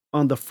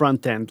on the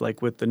front end,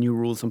 like with the new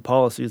rules and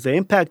policies. The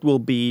impact will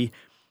be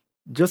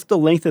just the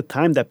length of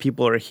time that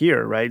people are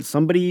here, right?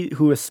 Somebody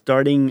who is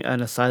starting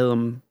an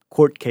asylum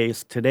court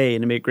case today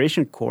in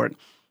immigration court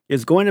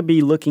is going to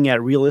be looking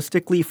at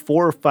realistically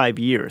 4 or 5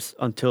 years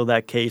until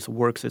that case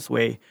works its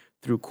way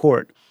through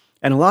court.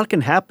 And a lot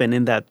can happen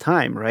in that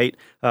time, right?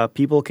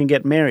 People can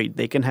get married.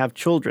 They can have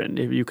children.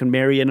 If you can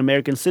marry an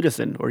American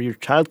citizen, or your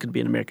child could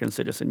be an American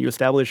citizen. You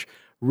establish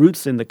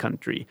roots in the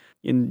country.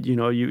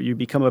 You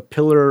become a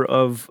pillar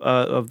of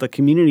the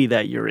community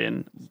that you're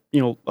in.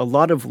 A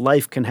lot of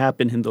life can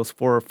happen in those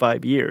 4 or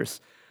 5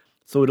 years.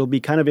 So it'll be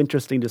kind of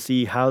interesting to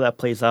see how that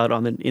plays out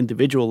on an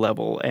individual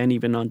level and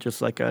even on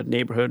just like a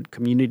neighborhood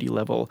community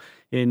level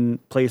in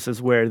places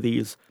where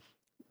these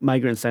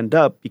migrants end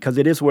up, because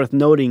it is worth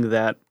noting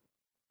that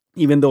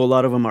even though a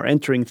lot of them are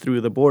entering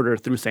through the border,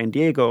 through San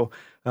Diego,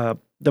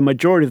 the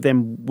majority of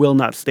them will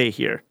not stay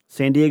here.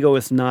 San Diego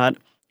is not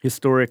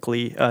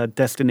historically a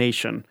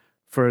destination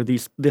for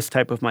this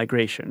type of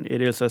migration.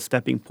 It is a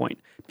stepping point.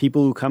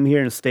 People who come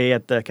here and stay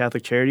at the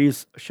Catholic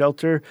Charities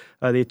shelter,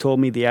 they told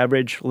me the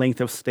average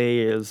length of stay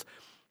is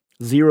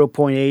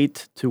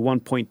 0.8 to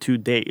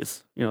 1.2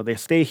 days. They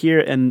stay here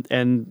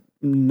and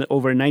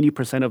over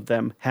 90% of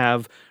them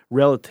have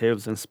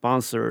relatives and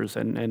sponsors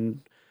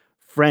and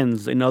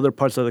friends in other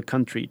parts of the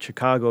country,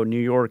 Chicago, New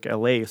York,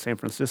 LA, San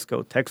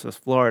Francisco, Texas,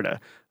 Florida.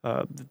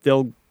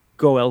 They'll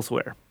go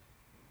elsewhere.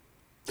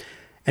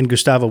 And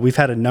Gustavo, we've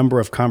had a number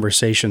of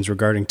conversations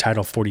regarding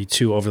Title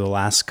 42 over the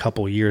last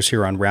couple years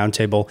here on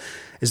Roundtable.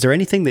 Is there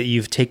anything that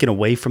you've taken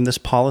away from this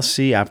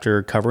policy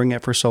after covering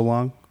it for so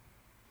long?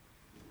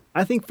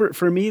 I think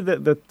for me,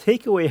 the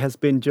takeaway has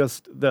been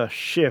just the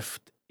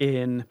shift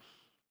in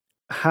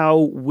how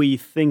we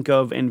think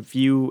of and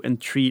view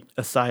and treat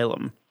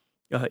asylum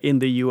in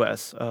the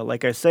U.S.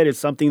 Like I said, it's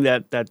something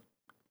that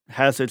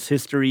has its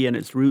history and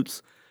its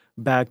roots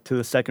back to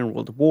the Second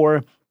World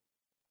War.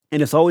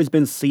 And it's always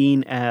been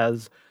seen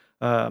as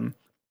a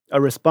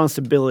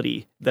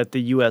responsibility that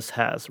the U.S.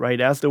 has, right?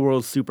 As the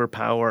world's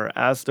superpower,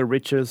 as the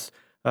richest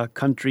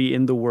country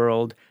in the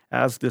world,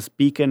 as this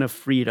beacon of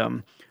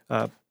freedom.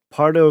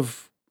 Part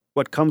of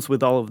what comes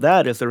with all of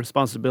that is the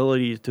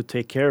responsibility to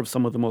take care of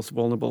some of the most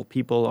vulnerable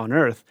people on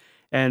earth.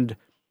 And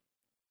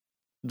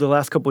the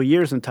last couple of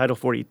years in Title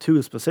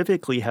 42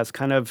 specifically has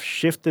kind of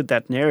shifted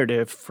that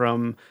narrative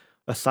from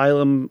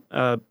asylum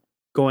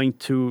going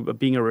to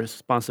being a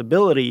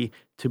responsibility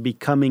to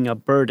becoming a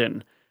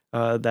burden.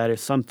 That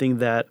is something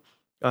that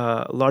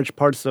large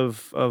parts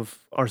of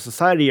our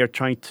society are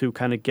trying to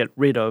kind of get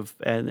rid of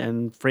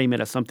and frame it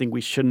as something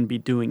we shouldn't be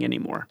doing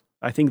anymore.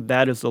 I think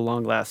that is the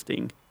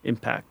long-lasting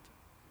impact.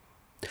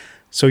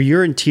 So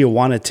you're in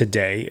Tijuana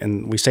today,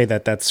 and we say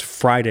that that's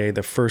Friday,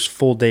 the first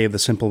full day of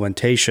this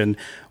implementation.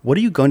 What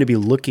are you going to be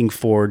looking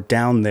for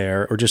down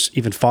there, or just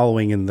even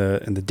following in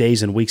the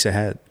days and weeks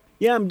ahead?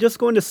 Yeah, I'm just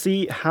going to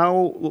see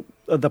how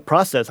the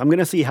process. I'm going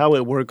to see how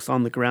it works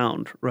on the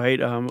ground,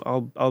 right?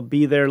 I'll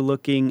be there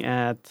looking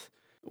at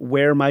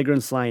where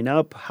migrants line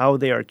up, how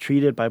they are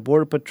treated by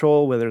Border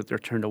Patrol, whether they're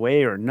turned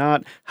away or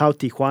not, how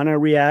Tijuana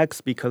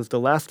reacts, because the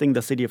last thing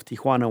the city of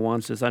Tijuana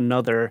wants is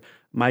another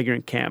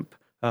migrant camp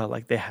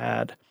like they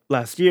had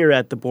last year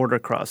at the border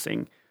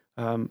crossing.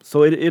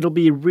 So it'll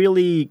be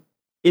really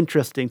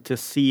interesting to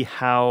see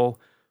how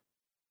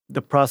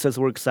the process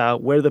works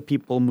out, where the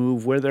people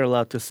move, where they're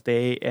allowed to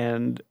stay,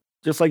 and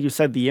just like you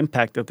said, the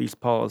impact of these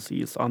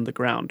policies on the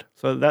ground.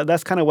 So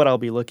that's kind of what I'll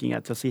be looking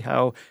at to see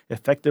how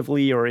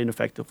effectively or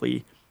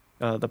ineffectively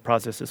the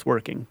process is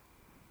working.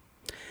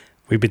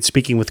 We've been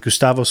speaking with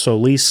Gustavo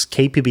Solis,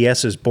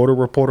 KPBS's border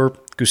reporter.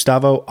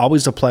 Gustavo,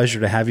 always a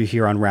pleasure to have you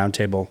here on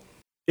Roundtable.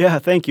 Yeah,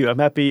 thank you. I'm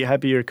happy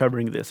you're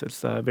covering this.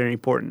 It's very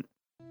important.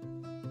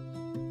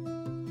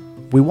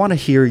 We want to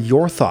hear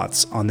your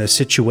thoughts on this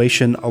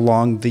situation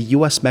along the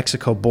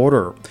U.S.-Mexico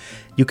border.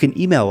 You can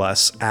email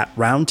us at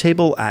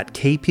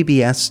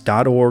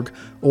roundtable@kpbs.org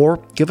or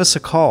give us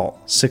a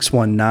call,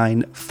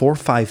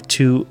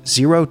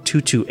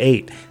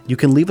 619-452-0228. You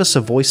can leave us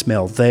a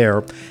voicemail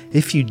there.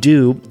 If you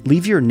do,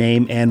 leave your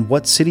name and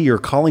what city you're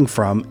calling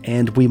from,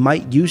 and we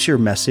might use your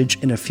message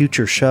in a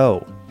future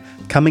show.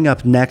 Coming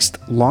up next,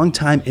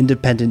 longtime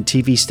independent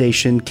TV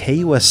station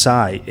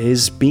KUSI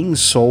is being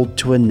sold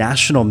to a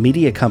national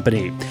media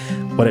company.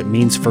 What it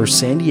means for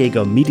San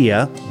Diego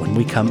media when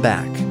we come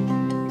back.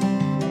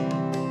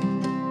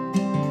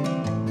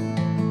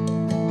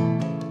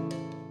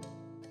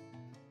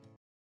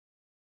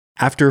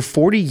 After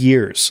 40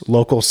 years,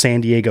 local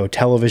San Diego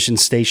television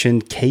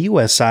station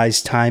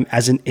KUSI's time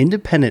as an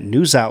independent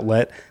news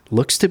outlet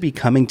looks to be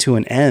coming to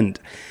an end.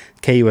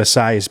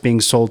 KUSI is being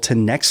sold to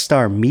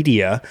Nexstar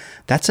Media.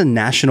 That's a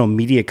national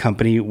media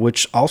company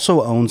which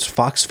also owns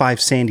Fox 5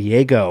 San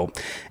Diego.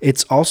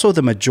 It's also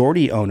the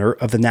majority owner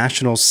of the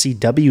national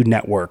CW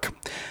network.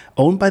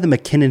 Owned by the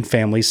McKinnon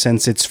family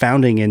since its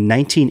founding in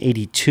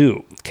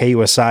 1982,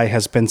 KUSI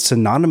has been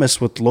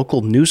synonymous with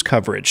local news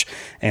coverage,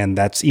 and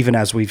that's even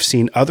as we've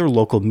seen other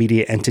local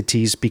media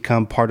entities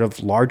become part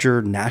of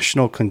larger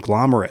national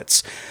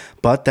conglomerates.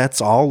 But that's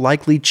all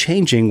likely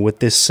changing with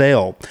this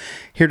sale.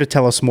 Here to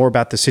tell us more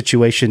about the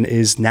situation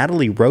is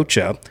Natalie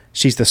Rocha.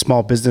 She's the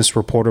small business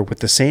reporter with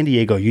the San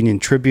Diego Union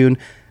Tribune.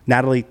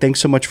 Natalie, thanks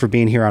so much for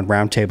being here on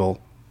Roundtable.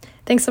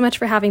 Thanks so much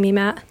for having me,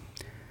 Matt.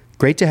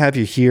 Great to have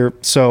you here.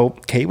 So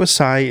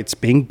KUSI, it's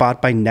being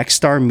bought by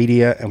Nexstar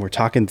Media, and we're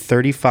talking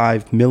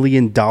 $35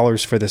 million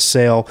for the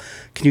sale.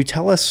 Can you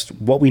tell us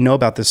what we know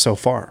about this so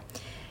far?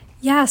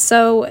 Yeah,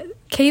 so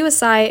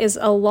KUSI is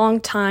a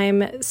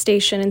long-time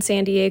station in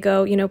San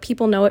Diego. You know,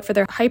 people know it for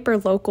their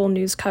hyper-local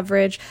news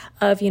coverage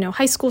of,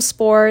 high school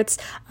sports,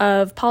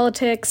 of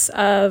politics,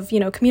 of,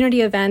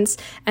 community events.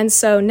 And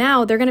so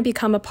now they're going to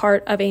become a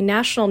part of a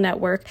national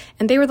network,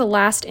 and they were the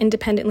last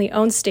independently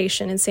owned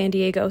station in San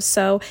Diego.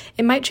 So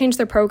it might change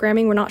their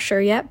programming. We're not sure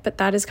yet, but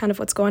that is kind of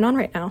what's going on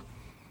right now.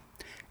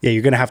 Yeah,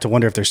 you're going to have to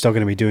wonder if they're still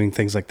going to be doing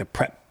things like the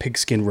Prep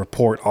Pigskin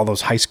Report, all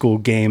those high school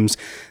games.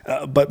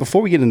 But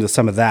before we get into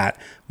some of that,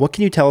 what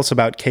can you tell us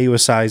about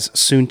KUSI's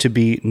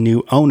soon-to-be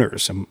new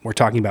owners? And we're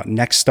talking about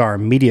Nexstar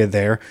Media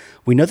there.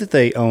 We know that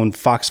they own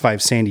Fox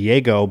 5 San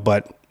Diego,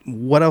 but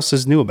what else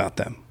is new about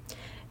them?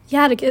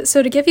 Yeah,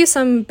 to give you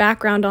some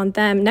background on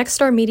them,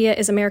 Nexstar Media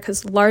is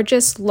America's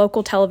largest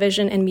local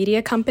television and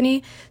media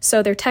company.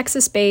 So they're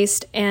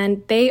Texas-based,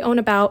 and they own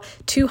about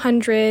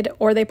 200,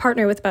 or they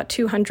partner with about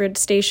 200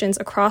 stations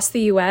across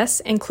the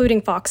U.S.,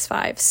 including Fox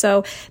 5.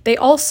 So they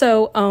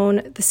also own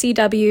the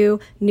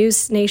CW,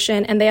 News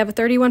Nation, and they have a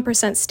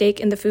 31% stake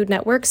in the Food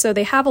Network. So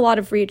they have a lot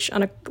of reach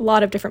on a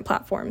lot of different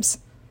platforms.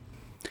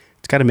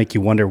 It's got to make you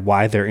wonder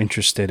why they're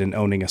interested in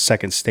owning a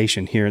second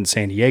station here in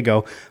San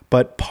Diego,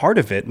 but part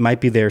of it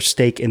might be their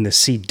stake in the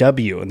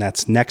CW, and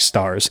that's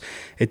Nexstar's.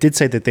 It did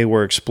say that they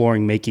were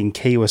exploring making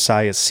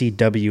KUSI a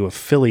CW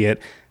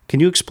affiliate. Can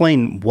you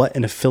explain what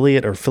an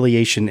affiliate or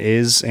affiliation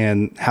is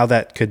and how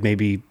that could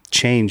maybe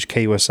change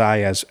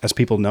KUSI as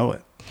people know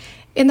it?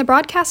 In the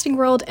broadcasting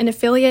world, an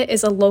affiliate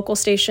is a local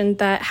station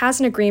that has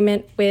an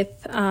agreement with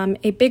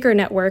a bigger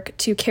network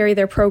to carry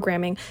their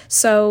programming.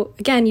 So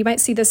again, you might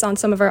see this on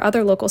some of our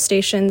other local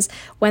stations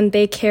when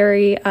they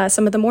carry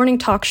some of the morning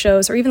talk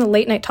shows or even the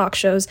late night talk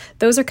shows.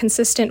 Those are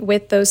consistent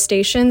with those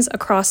stations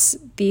across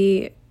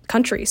the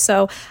country.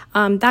 So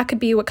that could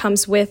be what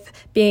comes with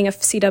being a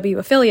CW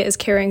affiliate, is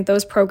carrying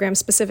those programs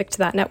specific to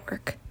that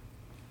network.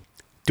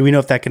 Do we know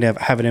if that can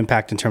have an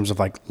impact in terms of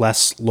like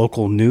less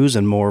local news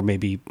and more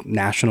maybe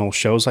national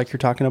shows like you're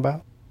talking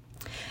about?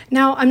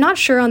 Now, I'm not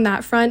sure on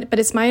that front, but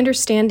it's my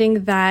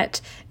understanding that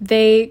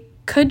they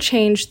could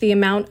change the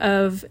amount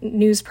of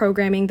news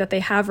programming that they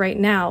have right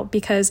now,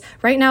 because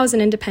right now as an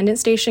independent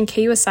station,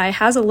 KUSI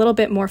has a little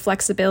bit more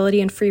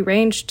flexibility and free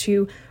range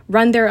to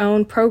run their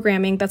own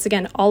programming that's,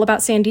 again, all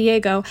about San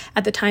Diego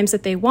at the times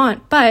that they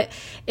want. But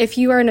if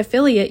you are an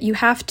affiliate, you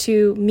have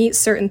to meet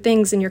certain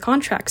things in your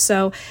contract.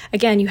 So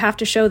again, you have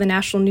to show the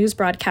national news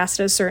broadcast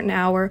at a certain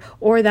hour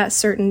or that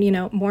certain,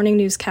 morning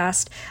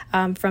newscast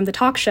from the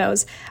talk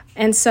shows.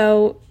 And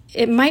so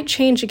it might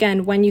change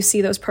again when you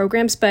see those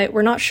programs, but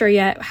we're not sure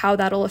yet how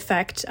that'll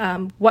affect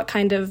what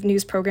kind of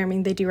news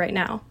programming they do right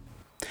now.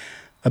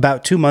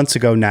 About 2 months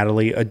ago,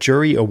 Natalie, a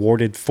jury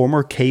awarded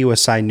former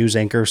KUSI news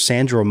anchor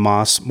Sandra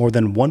Moss more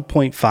than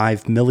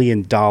 $1.5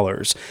 million,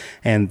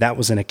 and that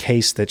was in a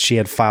case that she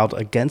had filed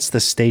against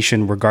the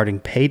station regarding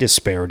pay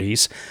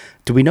disparities.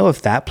 Do we know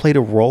if that played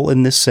a role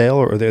in this sale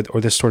or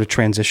this sort of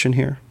transition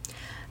here?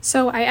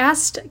 So I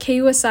asked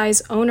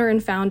KUSI's owner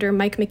and founder,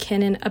 Mike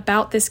McKinnon,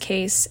 about this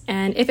case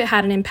and if it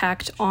had an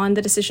impact on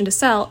the decision to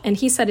sell, and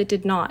he said it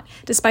did not,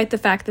 despite the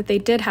fact that they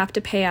did have to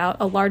pay out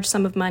a large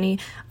sum of money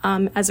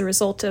as a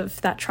result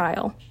of that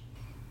trial.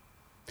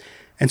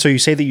 And so you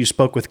say that you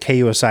spoke with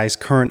KUSI's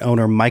current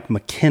owner, Mike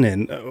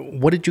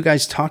McKinnon. What did you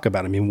guys talk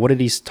about? I mean, what did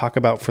he talk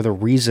about for the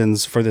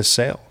reasons for this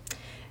sale?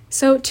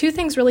 So two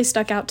things really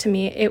stuck out to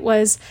me. It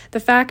was the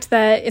fact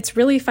that it's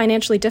really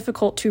financially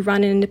difficult to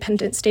run an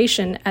independent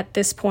station at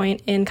this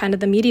point in kind of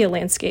the media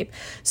landscape.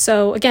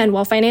 So again,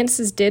 while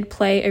finances did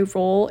play a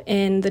role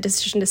in the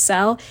decision to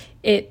sell,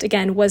 it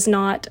again was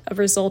not a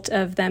result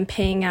of them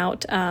paying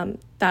out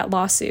that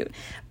lawsuit.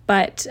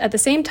 But at the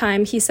same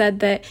time, he said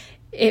that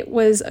it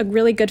was a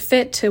really good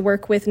fit to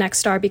work with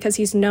Nexstar because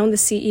he's known the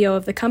CEO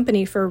of the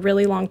company for a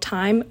really long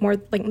time,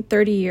 more like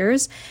 30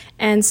 years.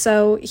 And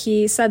so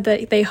he said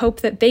that they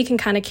hope that they can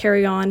kind of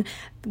carry on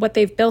what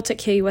they've built at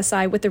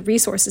KUSI with the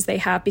resources they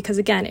have, because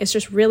again, it's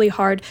just really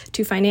hard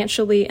to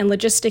financially and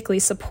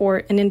logistically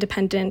support an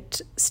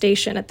independent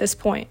station at this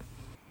point.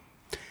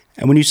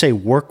 And when you say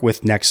work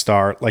with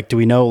Nexstar, do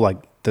we know,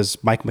 does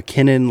Mike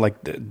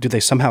McKinnon, do they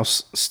somehow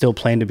still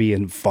plan to be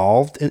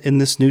involved in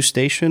this new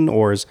station,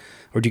 or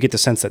do you get the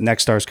sense that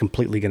Nexstar is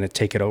completely going to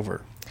take it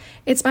over?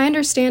 It's my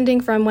understanding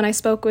from when I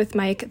spoke with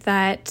Mike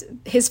that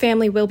his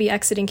family will be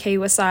exiting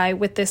KUSI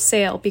with this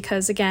sale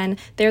because, again,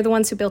 they're the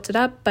ones who built it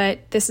up,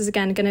 but this is,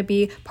 again, going to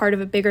be part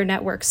of a bigger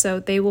network, so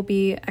they will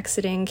be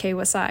exiting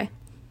KUSI.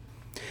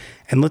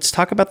 And let's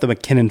talk about the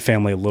McKinnon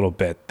family a little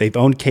bit. They've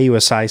owned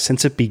KUSI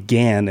since it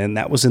began, and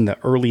that was in the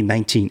early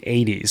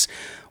 1980s.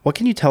 What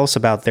can you tell us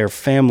about their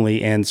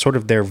family and sort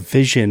of their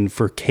vision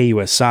for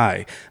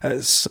KUSI?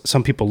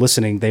 Some people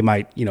listening, they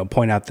might,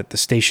 point out that the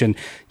station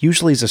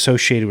usually is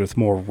associated with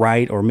more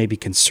right or maybe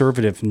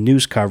conservative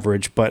news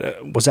coverage,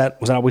 but was that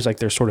always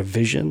their sort of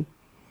vision?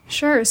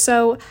 Sure.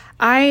 So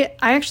I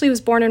actually was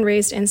born and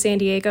raised in San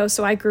Diego,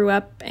 so I grew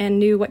up and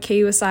knew what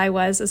KUSI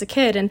was as a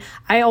kid, and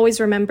I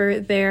always remember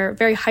their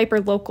very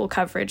hyper-local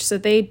coverage. So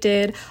they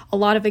did a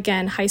lot of,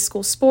 again, high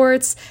school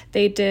sports.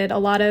 They did a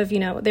lot of,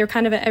 they were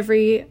kind of at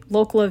every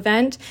local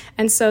event,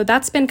 and so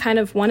that's been kind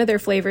of one of their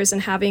flavors in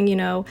having,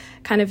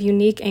 kind of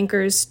unique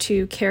anchors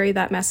to carry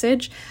that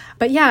message.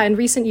 But yeah, in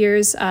recent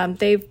years,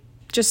 they've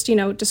just,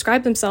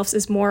 describe themselves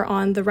as more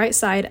on the right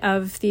side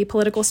of the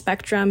political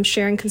spectrum,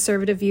 sharing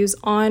conservative views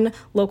on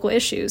local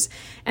issues.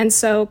 And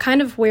so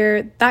kind of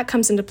where that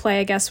comes into play,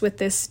 I guess, with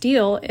this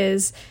deal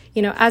is,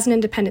 as an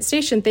independent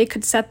station, they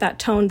could set that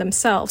tone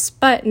themselves.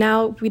 But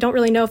now we don't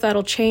really know if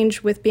that'll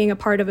change with being a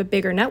part of a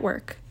bigger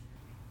network.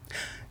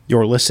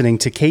 You're listening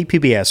to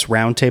KPBS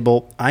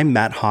Roundtable. I'm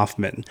Matt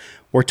Hoffman.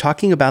 We're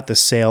talking about the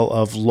sale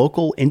of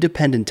local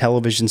independent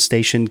television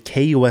station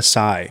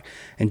KUSI.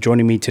 And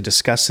joining me to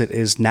discuss it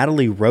is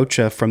Natalie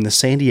Rocha from the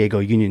San Diego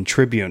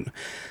Union-Tribune.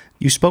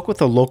 You spoke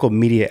with a local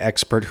media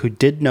expert who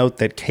did note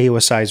that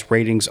KUSI's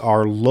ratings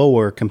are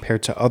lower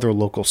compared to other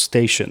local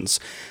stations.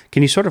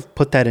 Can you sort of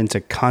put that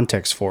into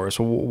context for us?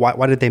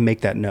 Why did they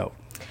make that note?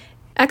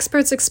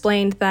 Experts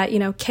explained that,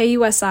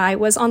 KUSI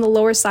was on the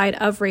lower side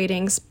of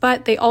ratings,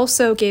 but they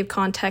also gave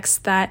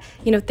context that,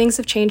 things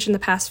have changed in the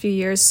past few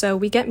years. So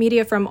we get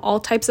media from all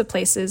types of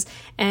places.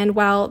 And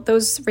while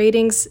those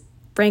ratings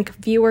rank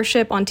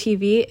viewership on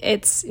TV,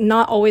 it's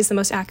not always the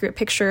most accurate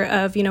picture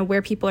of,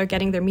 where people are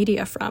getting their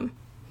media from.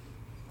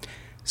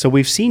 So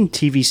we've seen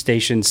TV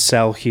stations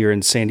sell here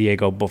in San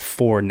Diego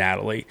before,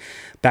 Natalie.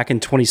 Back in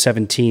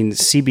 2017,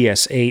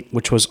 CBS 8,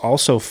 which was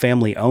also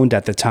family-owned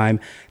at the time,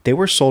 they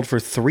were sold for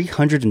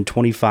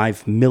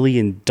 $325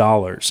 million.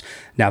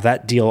 Now,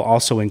 that deal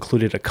also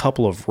included a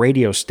couple of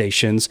radio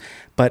stations,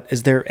 but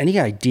is there any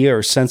idea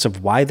or sense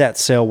of why that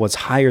sale was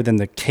higher than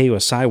the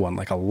KUSI one,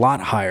 like a lot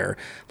higher?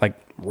 Like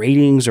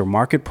ratings or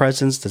market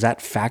presence, does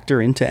that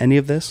factor into any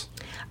of this?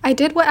 I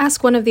did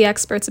ask one of the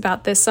experts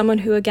about this, someone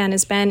who, again,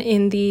 has been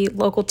in the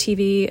local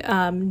TV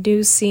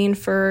news scene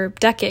for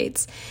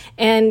decades.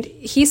 And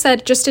he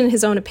said, just in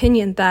his own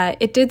opinion, that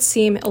it did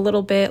seem a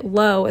little bit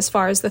low as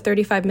far as the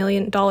 $35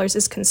 million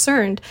is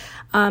concerned,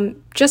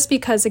 just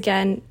because,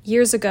 again,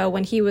 years ago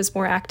when he was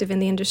more active in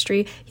the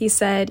industry, he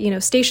said,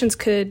 stations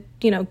could,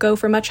 go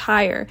for much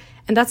higher.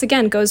 And that's,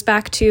 again, goes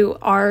back to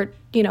our,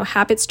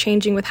 habits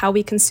changing with how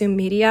we consume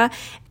media.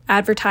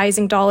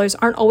 Advertising dollars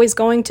aren't always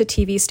going to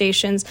TV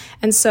stations.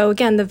 And so,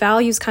 again, the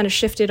values kind of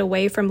shifted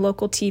away from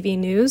local TV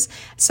news.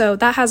 So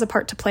that has a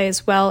part to play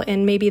as well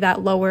in maybe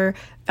that lower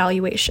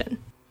valuation.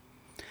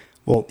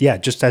 Well, yeah,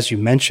 just as you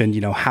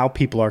mentioned, how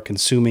people are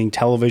consuming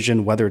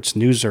television, whether it's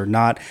news or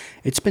not,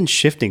 it's been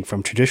shifting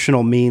from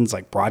traditional means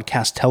like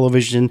broadcast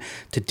television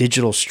to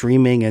digital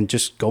streaming and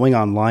just going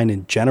online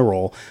in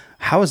general.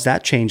 How has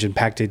that change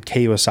impacted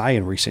KUSI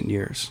in recent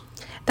years?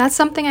 That's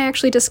something I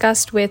actually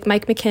discussed with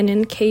Mike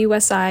McKinnon,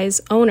 KUSI's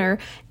owner,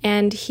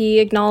 and he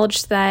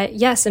acknowledged that,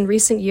 yes, in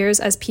recent years,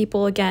 as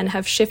people, again,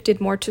 have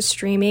shifted more to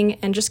streaming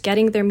and just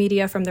getting their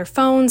media from their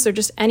phones or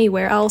just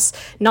anywhere else,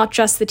 not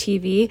just the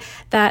TV,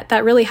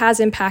 that really has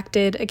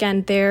impacted,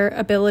 again, their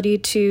ability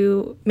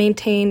to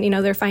maintain,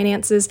 their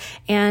finances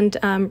and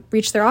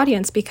reach their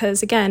audience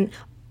because, again,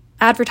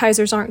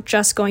 advertisers aren't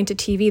just going to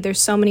TV.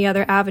 There's so many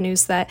other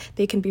avenues that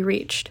they can be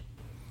reached.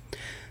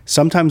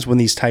 Sometimes when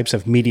these types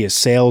of media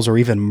sales or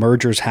even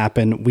mergers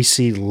happen, we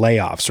see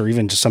layoffs or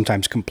even just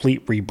sometimes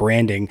complete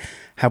rebranding.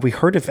 Have we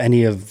heard if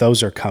any of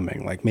those are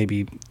coming, like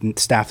maybe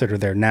staff that are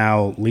there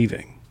now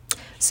leaving?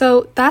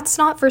 So that's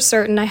not for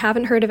certain. I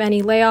haven't heard of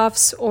any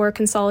layoffs or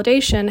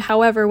consolidation.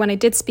 However, when I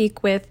did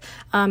speak with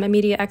a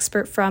media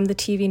expert from the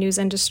TV news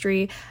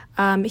industry,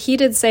 he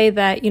did say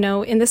that,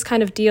 in this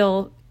kind of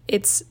deal,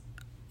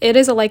 it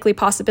is a likely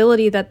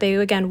possibility that they,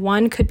 again,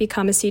 one, could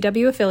become a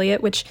CW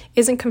affiliate, which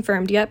isn't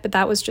confirmed yet, but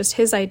that was just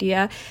his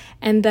idea.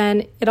 And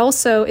then it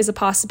also is a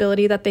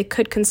possibility that they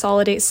could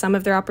consolidate some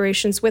of their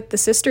operations with the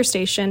sister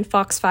station,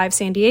 Fox 5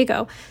 San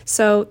Diego.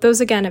 So those,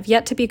 again, have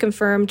yet to be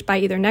confirmed by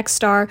either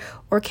Nexstar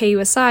or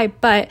KUSI,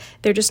 but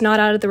they're just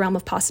not out of the realm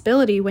of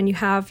possibility when you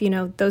have,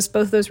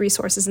 both those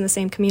resources in the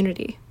same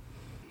community.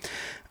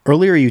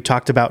 Earlier, you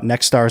talked about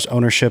Nexstar's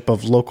ownership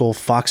of local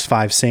Fox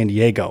 5 San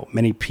Diego.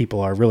 Many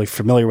people are really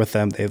familiar with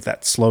them. They have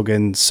that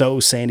slogan, "So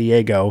San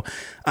Diego."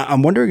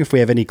 I'm wondering if we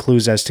have any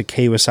clues as to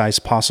KUSI's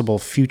possible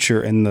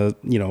future in the,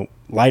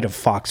 light of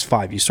Fox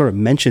 5. You sort of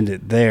mentioned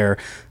it there.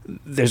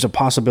 There's a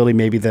possibility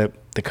maybe that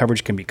the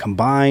coverage can be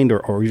combined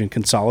or even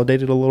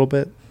consolidated a little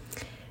bit.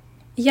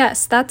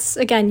 Yes, that's,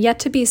 again, yet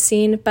to be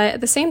seen. But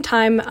at the same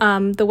time,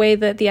 the way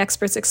that the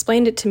experts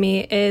explained it to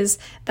me is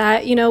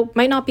that,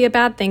 might not be a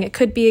bad thing. It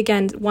could be,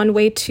 again, one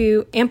way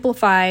to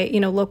amplify,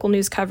 local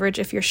news coverage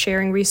if you're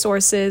sharing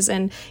resources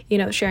and,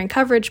 sharing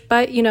coverage.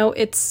 But,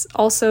 it's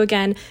also,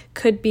 again,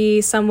 could be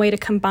some way to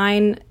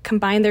combine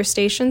their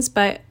stations.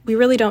 But we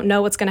really don't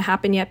know what's going to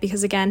happen yet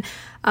because, again,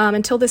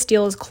 until this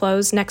deal is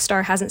closed,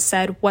 Nexstar hasn't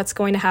said what's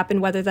going to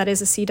happen, whether that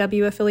is a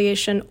CW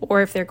affiliation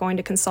or if they're going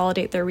to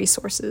consolidate their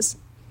resources.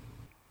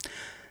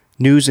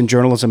 News and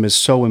journalism is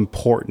so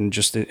important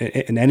just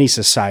in any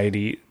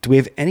society. Do we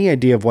have any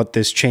idea of what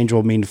this change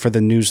will mean for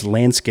the news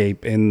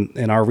landscape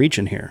in our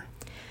region here?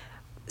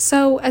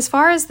 So as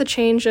far as the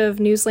change of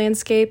news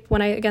landscape,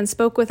 when I, again,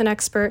 spoke with an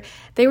expert,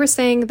 they were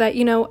saying that,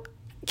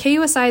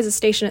 KUSI as a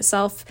station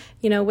itself,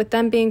 with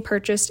them being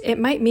purchased, it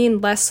might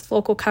mean less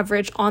local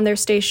coverage on their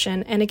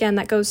station. And again,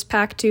 that goes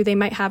back to they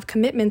might have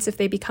commitments if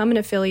they become an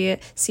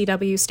affiliate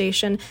CW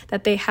station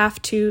that they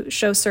have to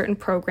show certain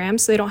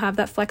programs. So they don't have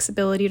that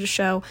flexibility to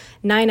show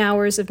 9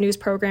 hours of news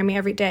programming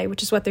every day,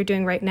 which is what they're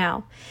doing right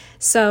now.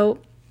 So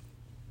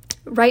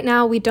right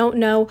now, we don't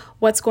know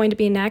what's going to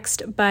be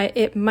next, but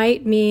it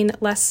might mean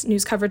less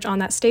news coverage on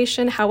that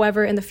station.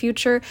 However, in the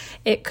future,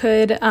 it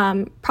could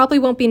probably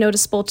won't be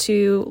noticeable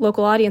to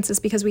local audiences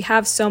because we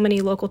have so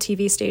many local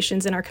TV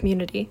stations in our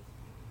community.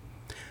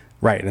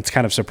 Right, and it's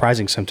kind of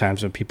surprising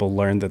sometimes when people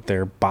learn that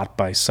they're bought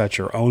by such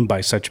or owned by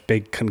such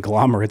big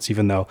conglomerates,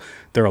 even though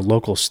they're a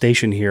local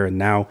station here and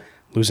now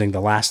losing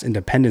the last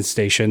independent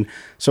station.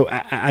 So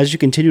as you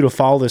continue to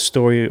follow this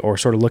story or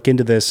sort of look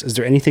into this, is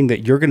there anything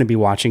that you're going to be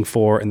watching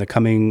for in the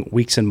coming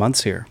weeks and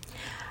months here?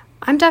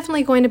 I'm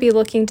definitely going to be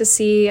looking to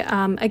see,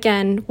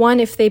 again, one,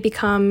 if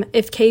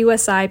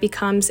KUSI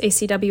becomes a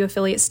CW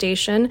affiliate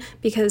station,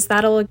 because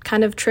that'll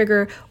kind of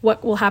trigger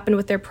what will happen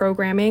with their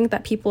programming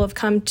that people have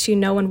come to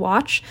know and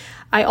watch.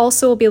 I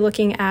also will be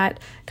looking at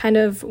kind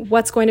of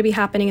what's going to be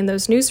happening in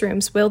those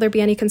newsrooms. Will there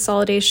be any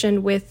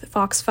consolidation with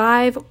Fox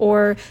 5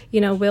 or,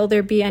 will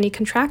there be any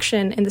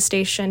contraction in the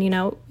station?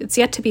 It's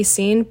yet to be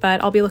seen,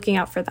 but I'll be looking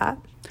out for that.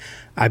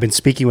 I've been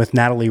speaking with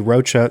Natalie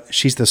Rocha.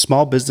 She's the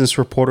small business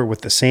reporter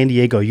with the San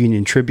Diego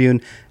Union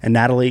Tribune. And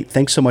Natalie,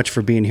 thanks so much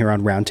for being here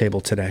on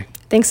Roundtable today.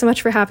 Thanks so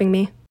much for having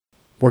me.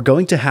 We're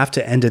going to have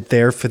to end it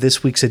there for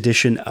this week's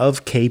edition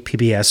of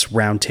KPBS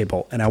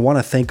Roundtable. And I want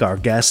to thank our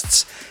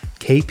guests,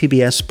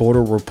 KPBS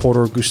border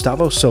reporter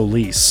Gustavo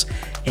Solis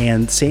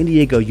and San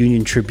Diego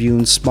Union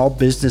Tribune small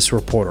business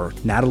reporter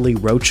Natalie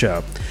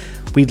Rocha.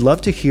 We'd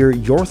love to hear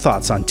your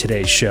thoughts on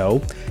today's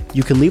show.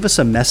 You can leave us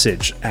a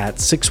message at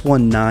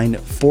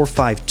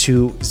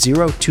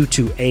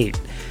 619-452-0228.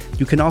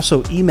 You can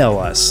also email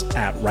us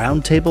at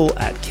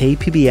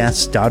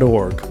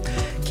roundtable@kpbs.org.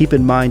 Keep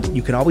in mind,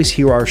 you can always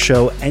hear our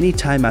show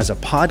anytime as a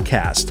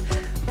podcast.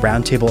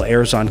 Roundtable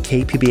airs on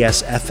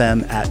KPBS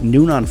FM at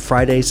noon on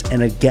Fridays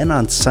and again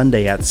on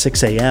Sunday at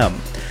 6 a.m.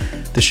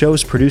 The show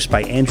is produced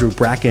by Andrew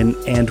Bracken,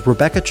 and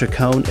Rebecca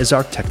Chacon is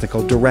our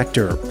technical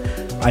director.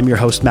 I'm your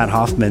host, Matt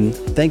Hoffman.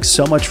 Thanks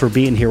so much for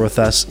being here with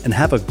us, and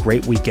have a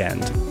great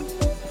weekend.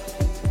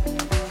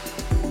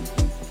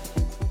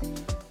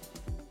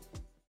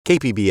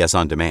 KPBS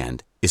On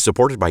Demand is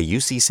supported by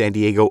UC San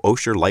Diego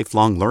Osher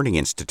Lifelong Learning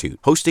Institute,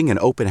 hosting an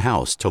open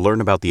house to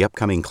learn about the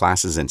upcoming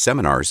classes and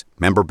seminars,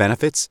 member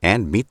benefits,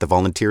 and meet the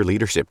volunteer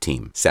leadership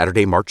team.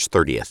 Saturday, March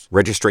 30th.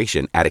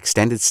 Registration at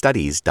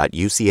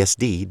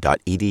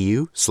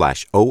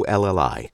extendedstudies.ucsd.edu/OLLI.